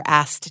quickly we're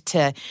asked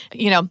to,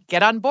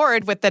 get on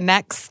board with the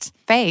next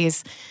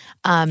phase,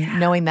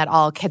 knowing that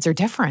all kids are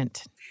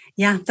different.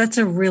 Yeah, that's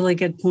a really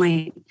good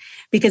point,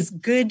 because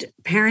good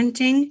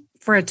parenting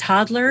for a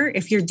toddler,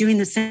 if you're doing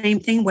the same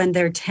thing when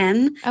they're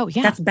 10,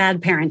 that's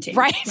bad parenting.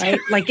 Right.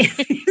 Like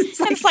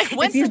it's like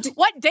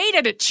what day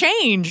did it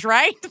change,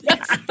 right?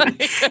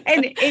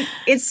 And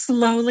it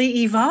slowly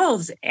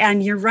evolves.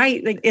 And you're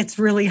right. Like, it's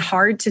really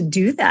hard to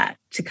do that,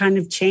 to kind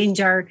of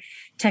change our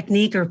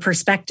technique or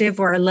perspective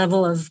or a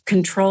level of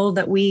control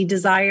that we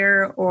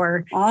desire,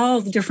 or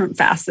all the different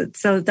facets.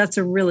 So that's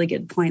a really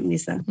good point,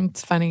 Lisa.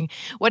 It's funny.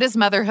 What does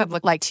motherhood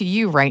look like to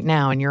you right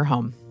now in your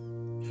home?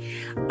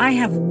 I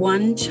have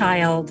one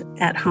child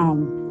at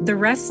home. The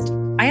rest,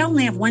 I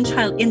only have one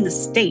child in the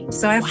state.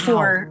 So I have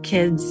 4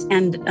 kids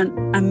and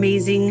an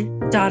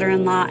amazing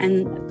daughter-in-law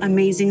and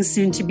amazing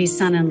soon-to-be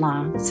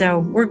son-in-law. So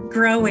we're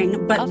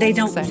growing, but they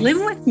don't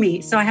live with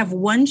me. So I have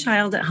one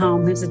child at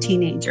home who's a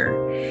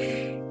teenager.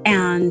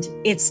 And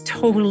it's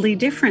totally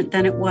different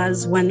than it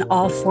was when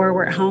all 4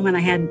 were at home and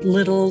I had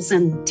littles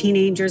and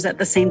teenagers at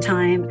the same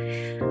time.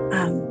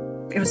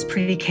 It was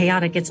pretty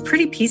chaotic. It's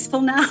pretty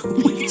peaceful now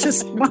with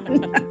just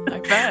one. I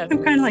bet.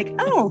 I'm kind of like,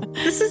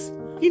 this is,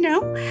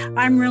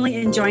 I'm really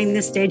enjoying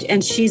this stage,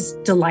 and she's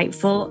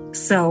delightful.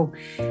 So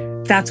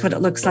that's what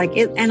it looks like.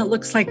 And it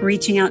looks like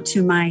reaching out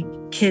to my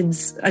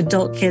kids,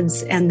 adult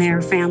kids and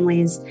their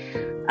families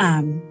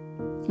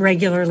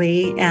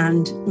regularly,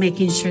 and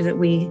making sure that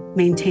we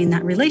maintain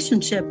that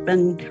relationship,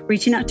 and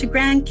reaching out to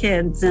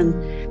grandkids, and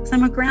 'cause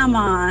I'm a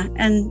grandma,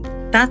 and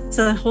that's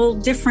a whole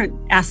different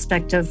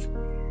aspect of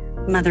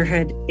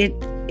motherhood. It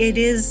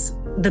is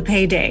the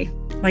payday,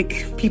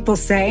 like people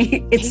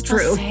say. It's people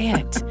true. Say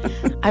it.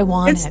 I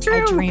want it's it.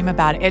 True. I dream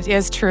about it. It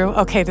is true.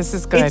 Okay, this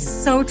is good. It's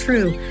so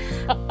true.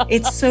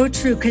 It's so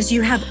true, because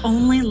you have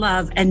only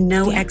love and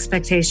no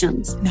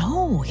expectations.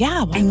 No,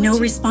 yeah. And no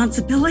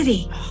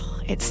responsibility.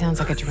 Oh, it sounds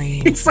like a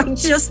dream. It's like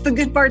just the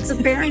good parts of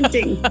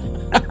parenting.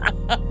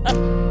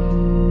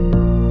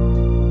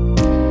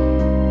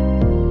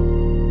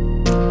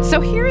 So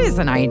here is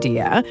an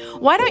idea.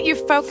 Why don't you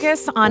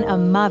focus on a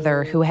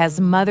mother who has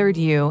mothered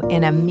you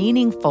in a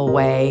meaningful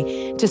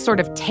way to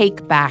sort of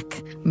take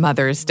back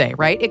Mother's Day,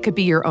 right? It could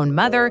be your own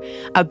mother,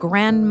 a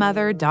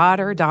grandmother,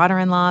 daughter,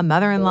 daughter-in-law,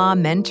 mother-in-law,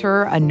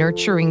 mentor, a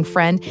nurturing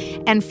friend,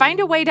 and find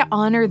a way to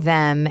honor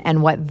them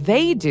and what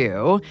they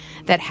do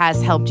that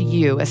has helped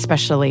you,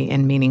 especially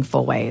in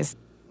meaningful ways.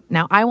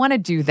 Now, I want to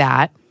do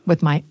that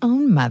with my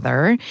own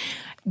mother.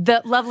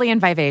 The lovely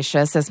and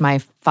vivacious, as my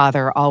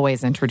father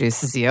always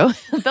introduces you,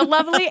 the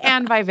lovely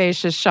and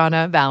vivacious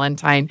Shauna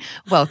Valentine.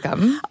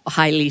 Welcome.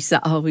 Hi,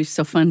 Lisa. Always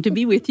so fun to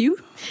be with you.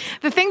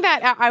 The thing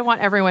that I want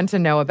everyone to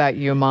know about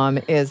you, Mom,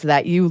 is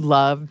that you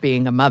love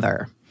being a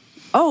mother.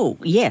 Oh,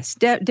 yes,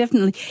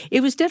 definitely. It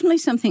was definitely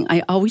something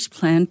I always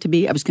planned to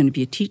be. I was going to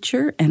be a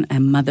teacher and a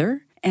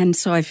mother. And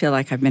so I feel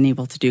like I've been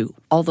able to do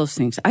all those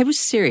things. I was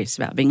serious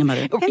about being a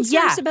mother and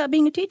serious about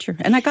being a teacher,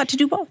 and I got to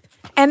do both.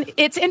 And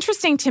it's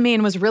interesting to me,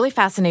 and was really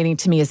fascinating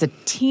to me as a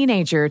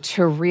teenager,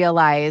 to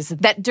realize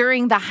that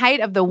during the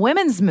height of the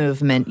women's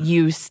movement,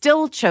 you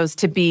still chose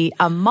to be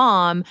a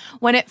mom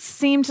when it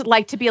seemed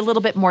like to be a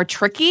little bit more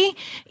tricky.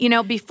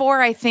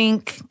 Before, I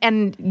think,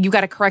 and you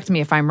got to correct me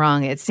if I'm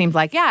wrong, it seemed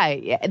like,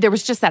 there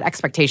was just that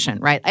expectation,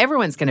 right?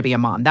 Everyone's going to be a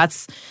mom.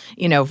 That's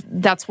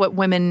what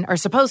women are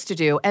supposed to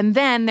do. And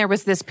then there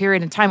was this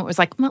period of time, it was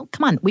like, well,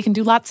 come on, we can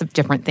do lots of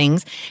different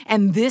things.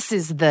 And this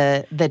is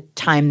the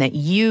time that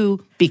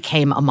you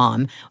became a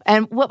mom.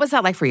 And what was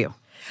that like for you?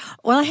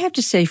 Well, I have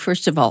to say,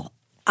 first of all,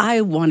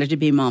 I wanted to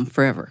be a mom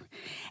forever.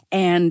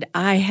 And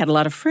I had a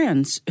lot of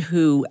friends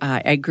who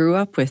I grew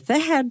up with. They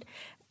had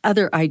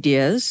other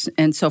ideas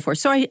and so forth.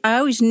 So I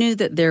always knew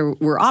that there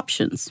were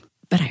options.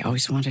 But I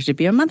always wanted to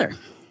be a mother.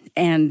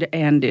 And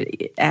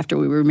after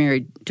we were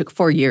married, it took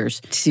 4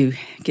 years to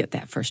get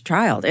that first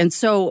child. And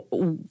so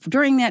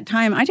during that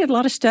time, I did a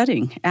lot of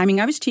studying. I mean,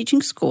 I was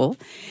teaching school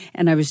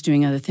and I was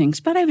doing other things,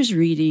 but I was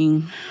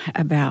reading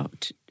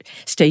about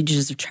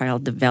stages of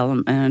child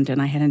development.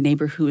 And I had a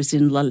neighbor who was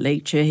in La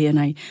Leche, and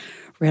I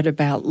read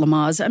about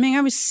Lamaze. I mean,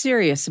 I was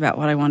serious about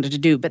what I wanted to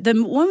do. But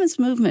the women's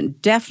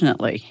movement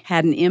definitely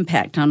had an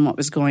impact on what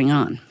was going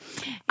on.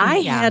 I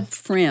had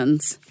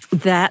friends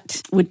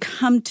that would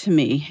come to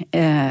me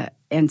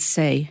and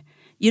say,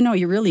 you know,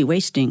 you're really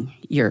wasting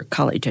your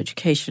college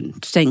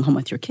education staying home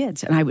with your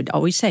kids. And I would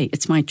always say,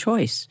 it's my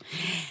choice.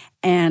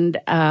 And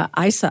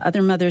I saw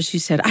other mothers who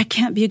said, I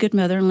can't be a good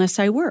mother unless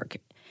I work.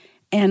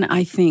 And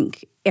I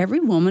think every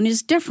woman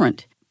is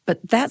different.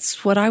 But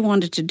that's what I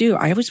wanted to do.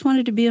 I always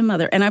wanted to be a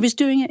mother, and I was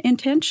doing it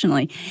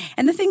intentionally.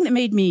 And the thing that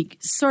made me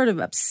sort of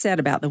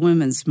upset about the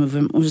women's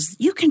movement was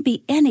you can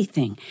be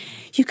anything.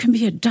 You can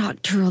be a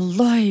doctor, a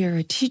lawyer,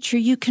 a teacher.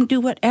 You can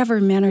do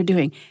whatever men are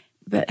doing.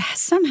 But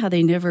somehow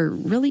they never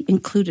really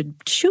included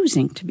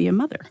choosing to be a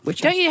mother,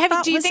 which do you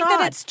think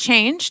that it's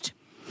changed?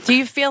 Do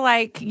you feel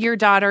like your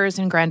daughters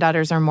and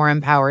granddaughters are more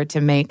empowered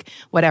to make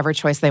whatever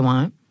choice they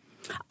want?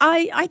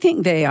 I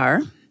think they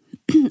are.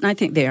 I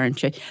think they are in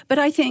shape. But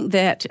I think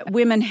that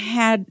women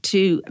had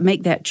to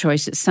make that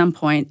choice at some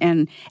point.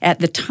 And at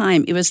the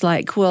time, it was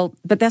like, well,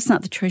 but that's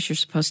not the choice you're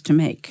supposed to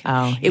make.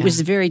 Oh, yeah. It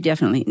was very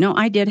definitely. No,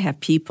 I did have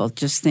people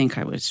just think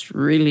I was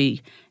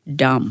really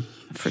dumb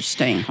for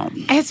staying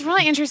home. It's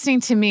really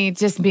interesting to me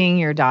just being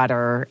your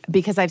daughter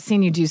because I've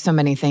seen you do so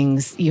many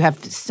things. You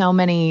have so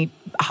many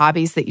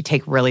hobbies that you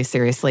take really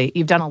seriously.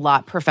 You've done a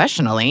lot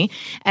professionally,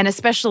 and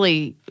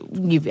especially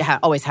you've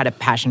always had a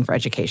passion for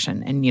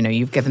education. And, you know,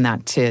 you've given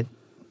that to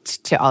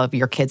all of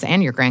your kids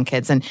and your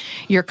grandkids, and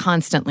you're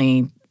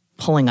constantly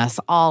pulling us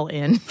all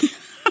in.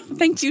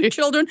 Thank you,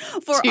 children,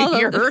 for all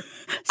of the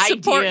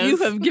support you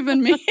have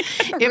given me.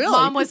 If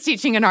Mom was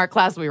teaching an art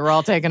class, we were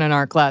all taking an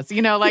art class.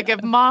 You know, like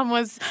if Mom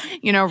was,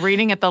 you know,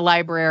 reading at the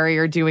library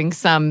or doing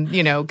some,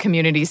 you know,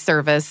 community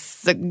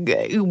service,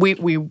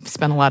 we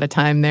spent a lot of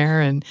time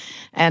there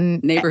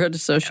and neighborhood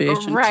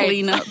association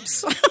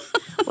cleanups.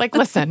 Like,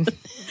 listen,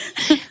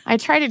 I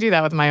try to do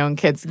that with my own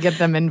kids, get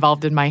them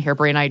involved in my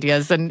harebrained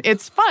ideas. And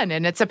it's fun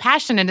and it's a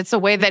passion and it's a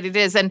way that it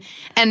is.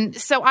 And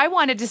so I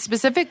wanted to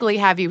specifically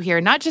have you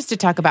here, not just to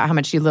talk about how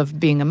much you love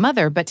being a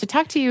mother, but to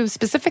talk to you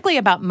specifically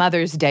about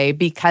Mother's Day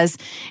because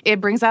it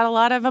brings out a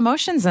lot of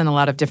emotions in a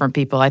lot of different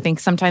people. I think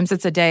sometimes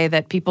it's a day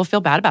that people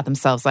feel bad about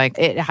themselves. Like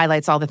it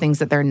highlights all the things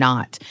that they're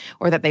not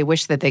or that they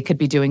wish that they could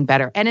be doing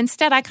better. And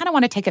instead, I kind of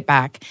want to take it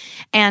back.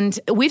 And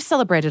we've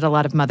celebrated a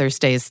lot of Mother's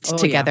Days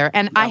together.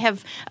 Yeah.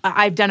 And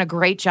I've done a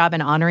great job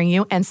in honoring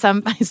you. And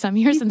some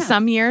years and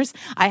some years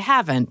I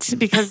haven't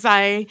because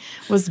I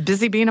was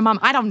busy being a mom.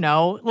 I don't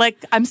know.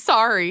 Like, I'm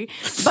sorry.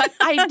 But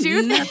I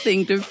do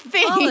nothing to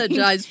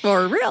apologize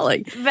for,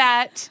 really.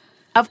 That,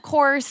 of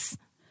course,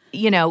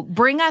 you know,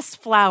 bring us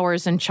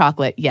flowers and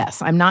chocolate.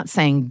 Yes, I'm not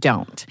saying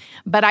don't.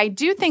 But I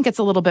do think it's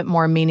a little bit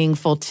more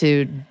meaningful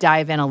to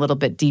dive in a little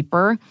bit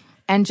deeper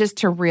and just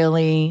to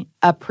really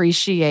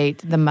appreciate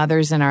the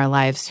mothers in our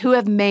lives who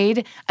have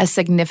made a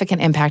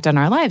significant impact on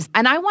our lives.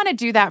 And I want to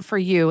do that for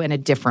you in a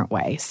different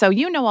way. So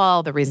you know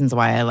all the reasons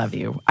why I love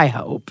you, I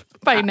hope,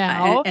 by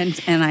now. And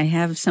I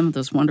have some of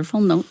those wonderful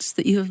notes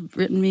that you have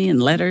written me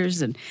and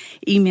letters and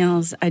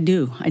emails. I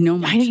do. I know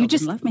my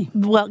children love me.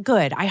 Well,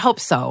 good. I hope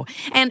so.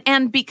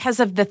 And because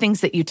of the things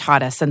that you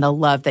taught us and the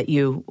love that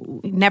you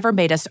never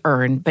made us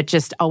earn, but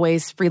just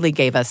always freely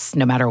gave us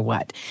no matter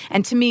what.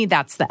 And to me,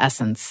 that's the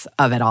essence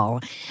of it all.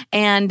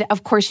 And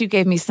of course, you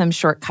gave me some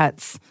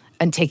shortcuts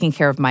in taking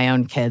care of my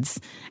own kids.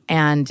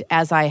 And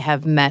as I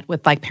have met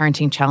with like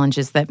parenting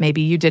challenges that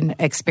maybe you didn't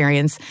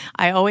experience,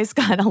 I always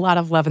got a lot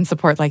of love and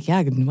support. Like,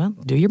 yeah, well,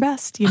 do your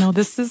best. You know,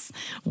 this is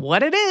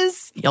what it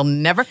is. I'll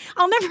never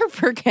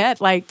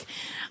forget, like,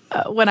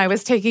 when I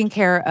was taking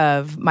care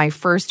of my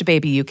first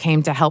baby, you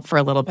came to help for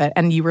a little bit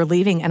and you were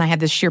leaving and I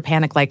had this sheer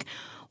panic, like,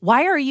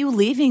 why are you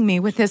leaving me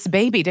with this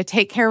baby to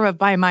take care of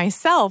by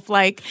myself?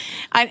 Like,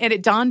 and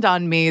it dawned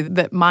on me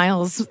that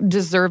Miles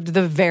deserved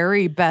the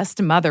very best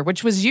mother,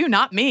 which was you,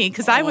 not me,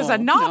 because I was a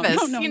novice.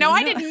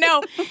 I didn't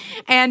know.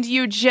 And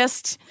you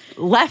just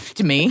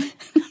left me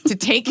to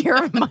take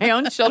care of my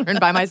own children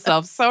by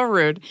myself. So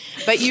rude.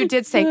 But you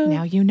did say,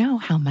 now you know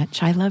how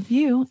much I love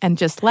you, and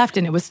just left.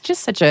 And it was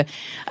just such a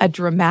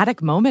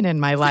dramatic moment in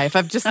my life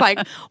of just like,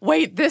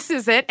 wait, this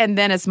is it. And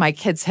then as my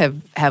kids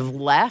have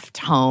left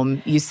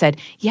home, you said,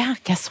 yeah,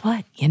 guess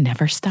what? You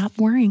never stop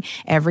worrying.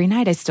 Every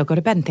night I still go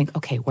to bed and think,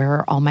 okay, where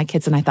are all my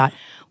kids? And I thought,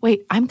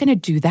 wait, I'm going to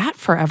do that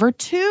forever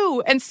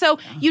too. And so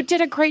you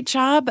did a great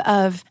job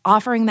of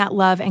offering that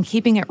love and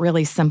keeping it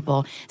really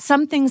simple.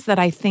 Some things that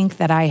I think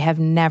that I have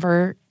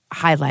never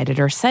highlighted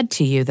or said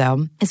to you,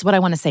 though, is what I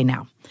want to say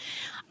now.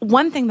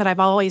 One thing that I've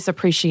always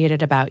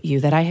appreciated about you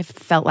that I have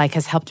felt like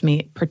has helped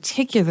me,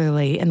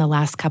 particularly in the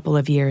last couple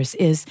of years,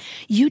 is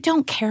you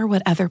don't care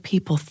what other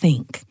people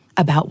think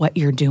about what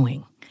you're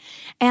doing.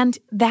 And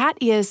that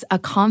is a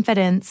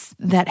confidence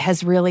that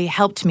has really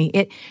helped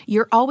me.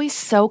 You're always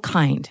so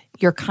kind.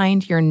 You're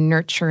kind, you're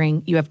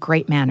nurturing, you have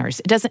great manners.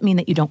 It doesn't mean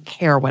that you don't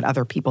care what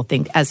other people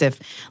think, as if,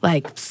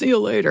 like, see you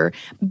later,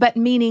 but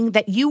meaning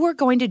that you were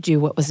going to do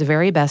what was the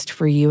very best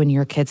for you and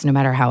your kids, no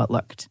matter how it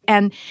looked.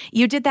 And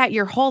you did that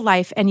your whole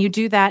life, and you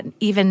do that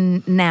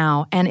even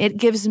now. And it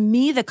gives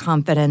me the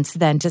confidence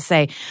then to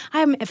say,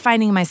 I'm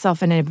finding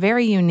myself in a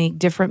very unique,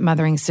 different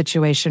mothering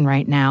situation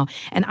right now,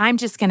 and I'm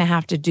just going to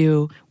have to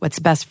do what's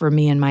best for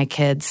me and my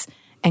kids,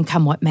 and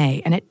come what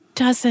may. And it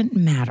doesn't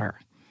matter.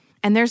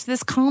 And there's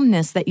this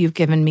calmness that you've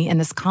given me and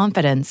this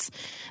confidence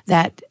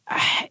that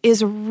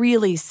is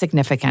really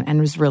significant and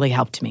has really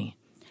helped me.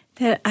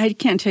 I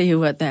can't tell you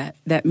what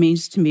that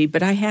means to me,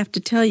 but I have to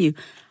tell you,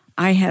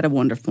 I had a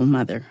wonderful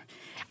mother.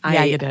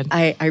 Yeah, you did.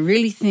 I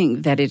really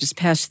think that it has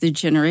passed through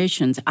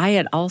generations. I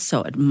had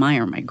also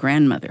admire my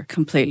grandmother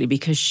completely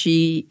because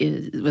she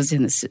was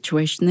in the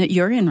situation that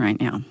you're in right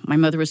now. My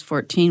mother was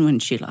 14 when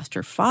she lost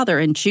her father,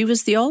 and she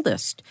was the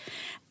oldest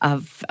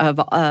of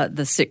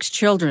the 6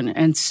 children.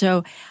 And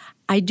so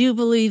I do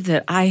believe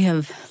that I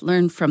have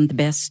learned from the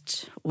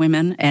best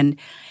women, and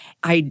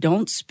I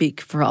don't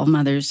speak for all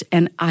mothers,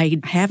 and I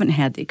haven't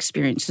had the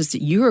experiences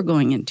that you are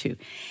going into.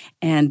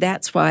 And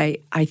that's why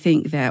I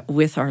think that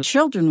with our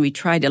children, we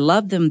try to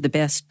love them the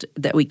best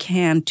that we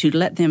can, to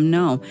let them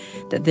know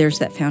that there's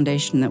that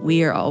foundation, that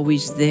we are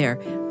always there,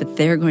 but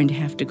they're going to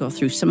have to go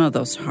through some of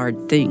those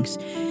hard things.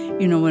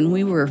 You know, when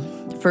we were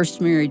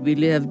first married, we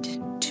lived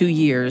 2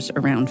 years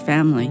around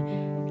family,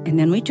 and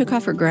then we took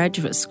off for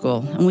graduate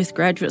school. And with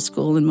graduate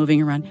school and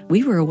moving around,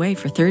 we were away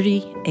for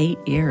 38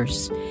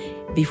 years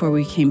before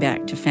we came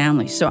back to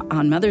family. So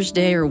on Mother's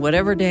Day or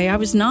whatever day, I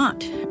was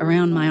not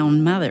around my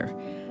own mother.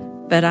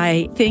 But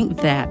I think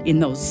that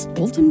in those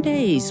olden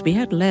days, we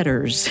had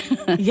letters.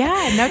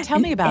 Yeah, no, tell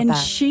me about that. And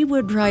she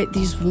would write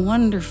these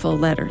wonderful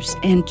letters.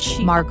 And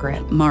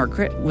Margaret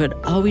would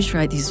always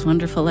write these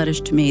wonderful letters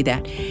to me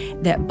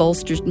that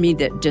bolstered me,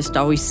 that just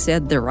always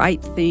said the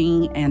right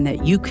thing, and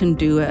that you can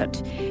do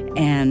it,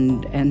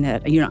 and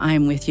that, you know,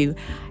 I'm with you.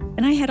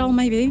 And I had all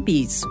my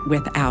babies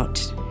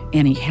without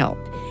any help.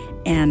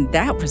 And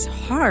that was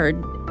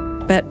hard,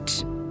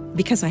 but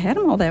because I had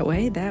them all that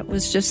way, that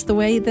was just the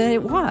way that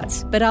it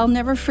was. But I'll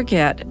never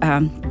forget.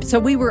 So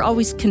we were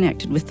always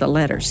connected with the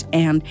letters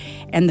and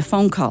the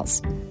phone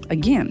calls.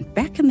 Again,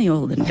 back in the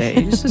olden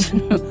days,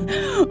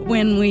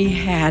 when we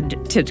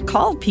had to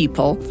call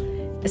people,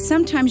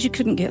 sometimes you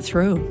couldn't get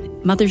through.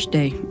 Mother's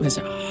Day was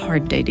a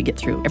hard day to get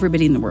through.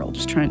 Everybody in the world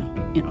was trying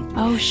to, you know.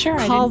 Oh, sure.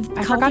 I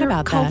forgot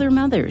about that. Call their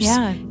mothers.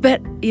 Yeah.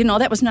 But, you know,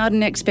 that was not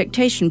an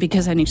expectation,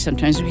 because I knew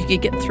sometimes we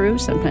could get through,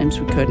 sometimes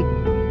we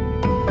couldn't.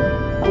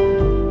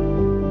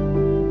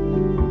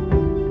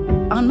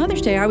 On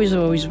Mother's Day, I was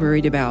always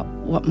worried about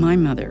what my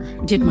mother,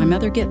 did my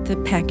mother get the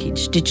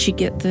package? Did she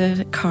get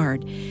the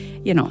card?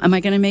 You know, am I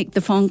going to make the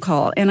phone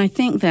call? And I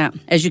think that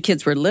as your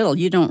kids were little,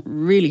 you don't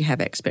really have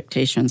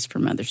expectations for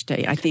Mother's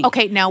Day. I think.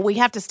 Okay, now we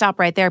have to stop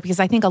right there, because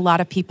I think a lot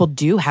of people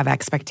do have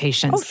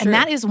expectations. Oh, sure. And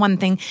that is one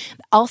thing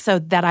also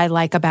that I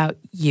like about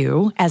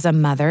you as a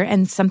mother,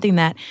 and something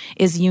that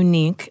is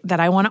unique that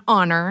I want to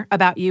honor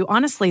about you,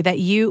 honestly, that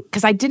you,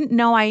 because I didn't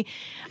know I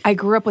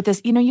grew up with this,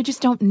 you know, you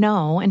just don't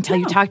know until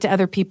you talk to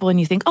other people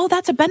and you think, oh,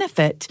 that's a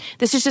benefit.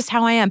 This is just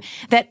how I am.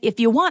 That if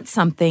you want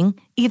something,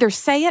 either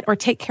say it or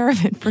take care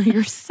of it for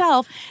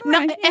yourself.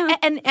 Right, yeah.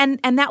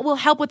 And that will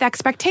help with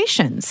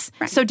expectations.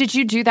 Right. So did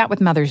you do that with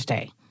Mother's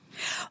Day?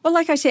 Well,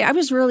 like I say, I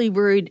was really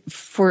worried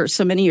for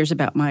so many years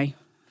about my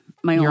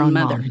own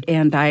mother. Mom.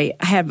 And I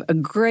have a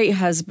great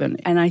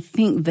husband. And I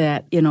think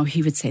that, you know,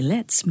 he would say,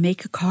 let's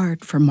make a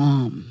card for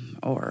Mom.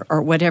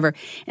 Or whatever.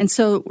 And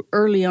so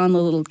early on,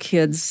 the little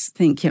kids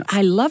think, you know,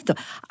 I love them.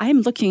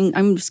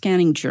 I'm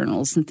scanning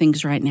journals and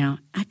things right now.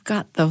 I've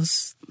got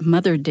those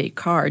Mother Day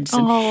cards.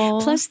 And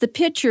plus the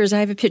pictures. I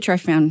have a picture I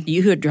found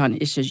you had drawn.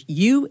 It says,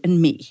 you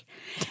and me.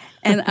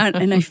 And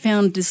I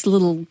found this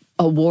little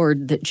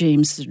award that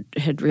James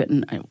had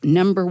written,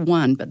 number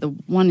 1, but the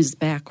 1 is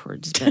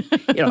backwards. But,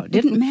 you know, it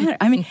didn't matter.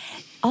 I mean,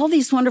 all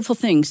these wonderful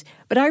things.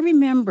 But I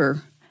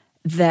remember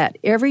that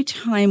every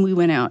time we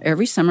went out,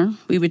 every summer,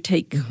 we would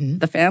take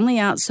the family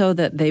out so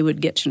that they would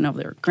get to know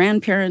their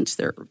grandparents,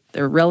 their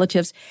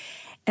relatives.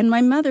 And my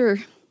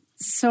mother,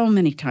 so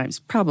many times,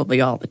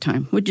 probably all the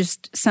time, would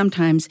just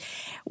sometimes,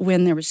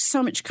 when there was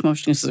so much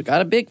commotion, because I've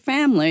got a big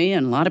family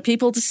and a lot of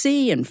people to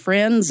see and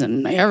friends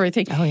and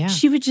everything,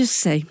 she would just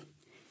say,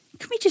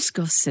 can we just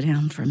go sit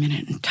down for a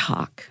minute and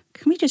talk?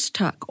 Can we just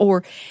talk?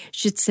 Or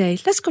she'd say,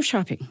 let's go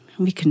shopping.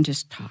 We can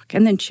just talk.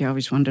 And then she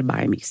always wanted to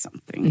buy me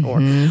something or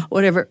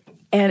whatever.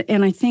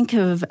 And I think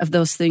of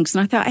those things,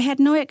 and I thought I had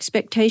no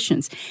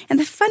expectations. And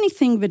the funny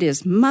thing of it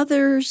is,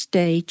 Mother's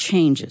Day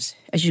changes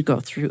as you go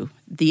through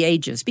the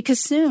ages, because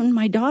soon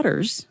my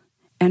daughters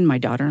and my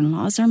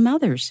daughter-in-laws are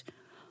mothers.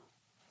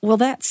 Well,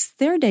 that's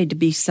their day to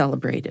be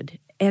celebrated.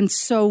 And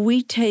so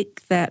we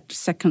take that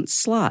second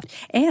slot.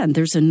 And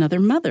there's another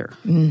mother,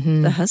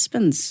 the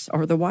husband's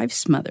or the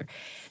wife's mother.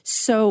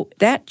 So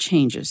that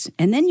changes.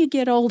 And then you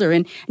get older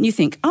and you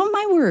think, oh,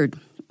 my word,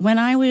 when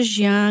I was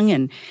young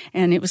and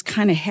it was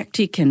kind of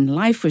hectic and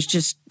life was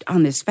just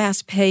on this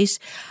fast pace,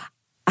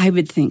 I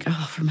would think,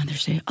 oh, for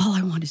Mother's Day, all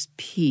I want is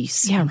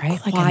peace. Yeah, and right.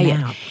 Quiet, Like a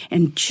nap.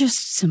 and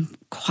just some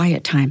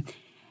quiet time.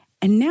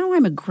 And now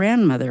I'm a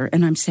grandmother,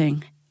 and I'm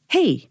saying,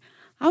 hey,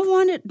 I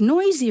want it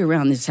noisy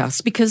around this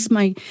house because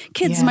my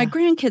kids, my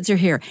grandkids are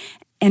here.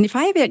 And if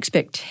I have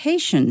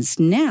expectations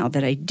now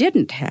that I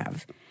didn't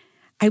have,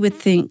 I would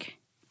think,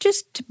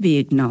 just to be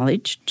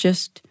acknowledged,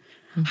 just,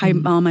 hi,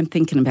 Mom, I'm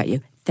thinking about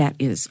you. That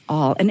is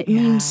all. And it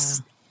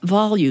means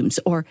volumes.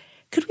 Or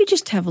could we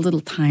just have a little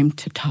time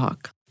to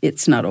talk?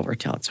 It's not over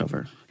till it's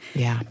over.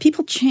 Yeah.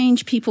 People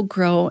change, people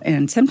grow,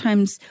 and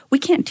sometimes we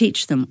can't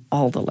teach them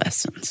all the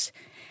lessons.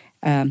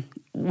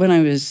 When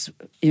I was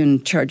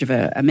in charge of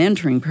a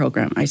mentoring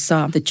program, I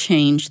saw the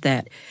change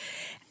that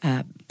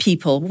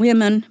people,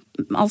 women,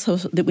 also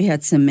that we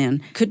had some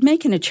men, could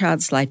make in a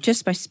child's life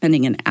just by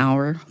spending an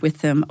hour with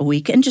them a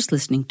week and just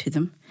listening to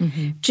them.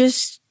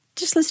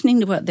 Just listening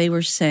to what they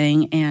were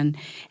saying and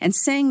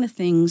saying the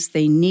things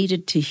they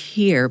needed to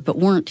hear but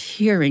weren't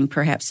hearing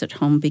perhaps at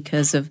home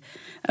because of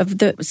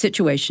the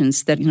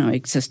situations that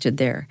existed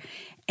there.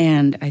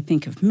 And I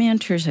think of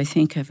mentors. I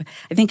think of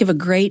a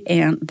great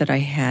aunt that I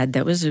had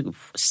that was a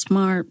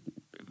smart,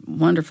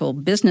 wonderful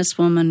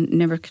businesswoman,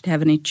 never could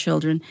have any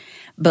children,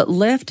 but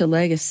left a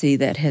legacy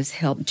that has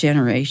helped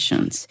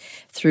generations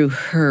through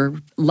her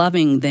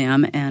loving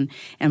them and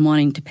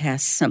wanting to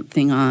pass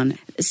something on.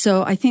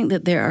 So I think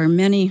that there are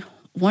many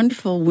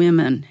wonderful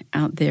women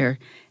out there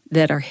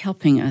that are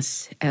helping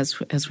us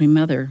as we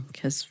mother,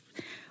 because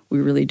we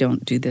really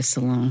don't do this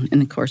alone.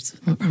 And, of course,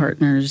 our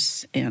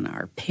partners and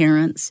our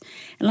parents.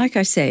 And like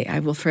I say, I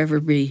will forever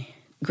be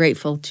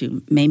grateful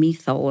to Mamie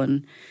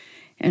Tholen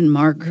and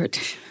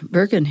Margaret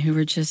Bergen, who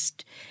were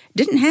just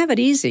didn't have it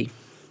easy.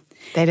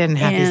 They didn't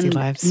have easy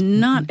lives.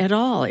 Not at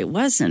all. It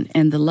wasn't.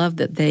 And the love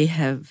that they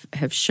have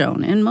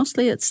shown. And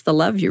mostly it's the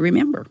love you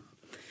remember.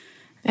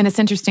 And it's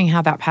interesting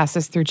how that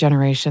passes through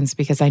generations,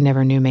 because I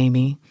never knew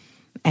Mamie.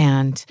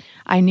 And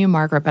I knew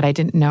Margaret, but I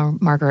didn't know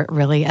Margaret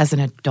really as an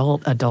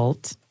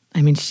adult.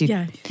 I mean,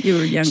 you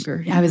were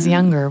younger. I was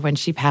younger when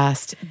she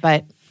passed,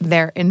 but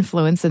their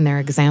influence and their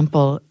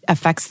example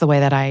affects the way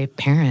that I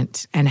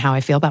parent and how I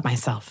feel about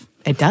myself.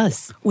 It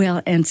does.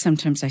 Well, and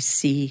sometimes I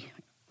see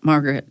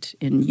Margaret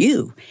in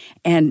you.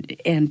 And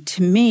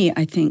to me,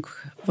 I think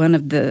one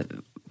of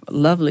the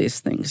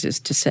loveliest things is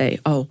to say,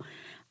 oh,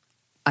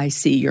 I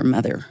see your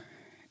mother,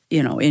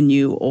 in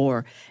you,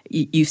 or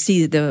you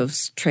see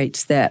those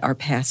traits that are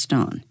passed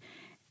on.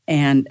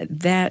 And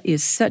that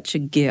is such a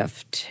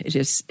gift. It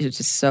is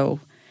so,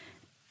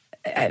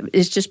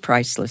 it's just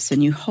priceless.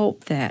 And you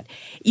hope that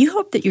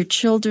your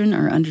children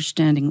are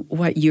understanding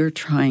what you're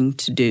trying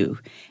to do.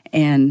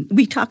 And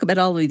we talk about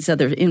all these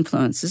other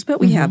influences, but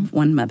we have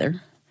one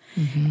mother.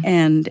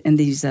 And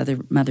these other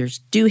mothers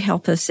do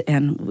help us,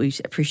 and we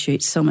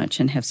appreciate so much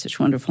and have such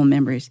wonderful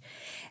memories.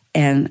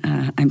 And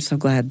I'm so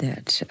glad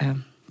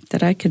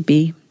that I could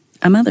be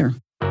a mother.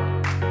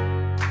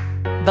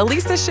 The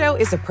Lisa Show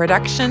is a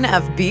production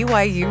of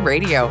BYU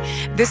Radio.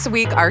 This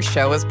week, our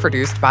show was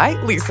produced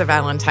by Lisa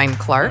Valentine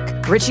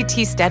Clark, Richie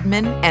T.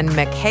 Stedman, and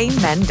McKay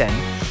Menden.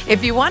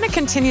 If you want to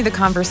continue the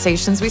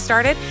conversations we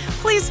started,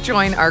 please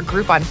join our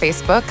group on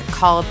Facebook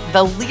called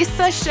The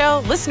Lisa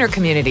Show Listener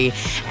Community.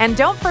 And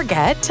don't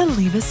forget to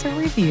leave us a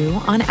review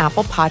on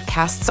Apple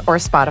Podcasts or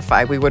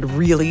Spotify. We would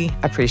really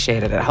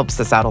appreciate it. It helps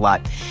us out a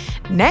lot.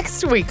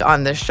 Next week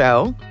on the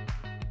show,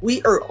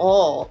 we are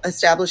all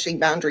establishing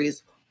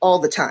boundaries all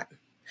the time.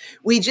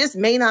 We just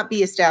may not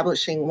be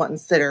establishing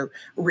ones that are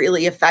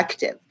really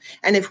effective.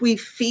 And if we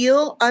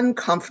feel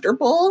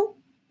uncomfortable,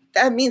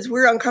 that means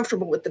we're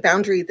uncomfortable with the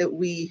boundary that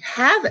we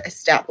have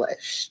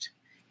established.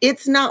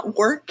 It's not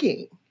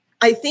working.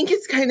 I think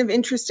it's kind of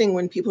interesting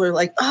when people are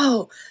like,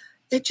 oh,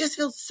 it just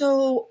feels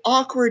so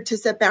awkward to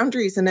set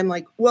boundaries. And I'm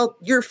like, well,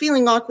 you're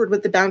feeling awkward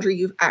with the boundary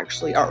you've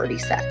actually already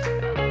set.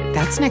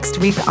 That's next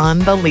week on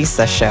The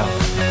Lisa Show.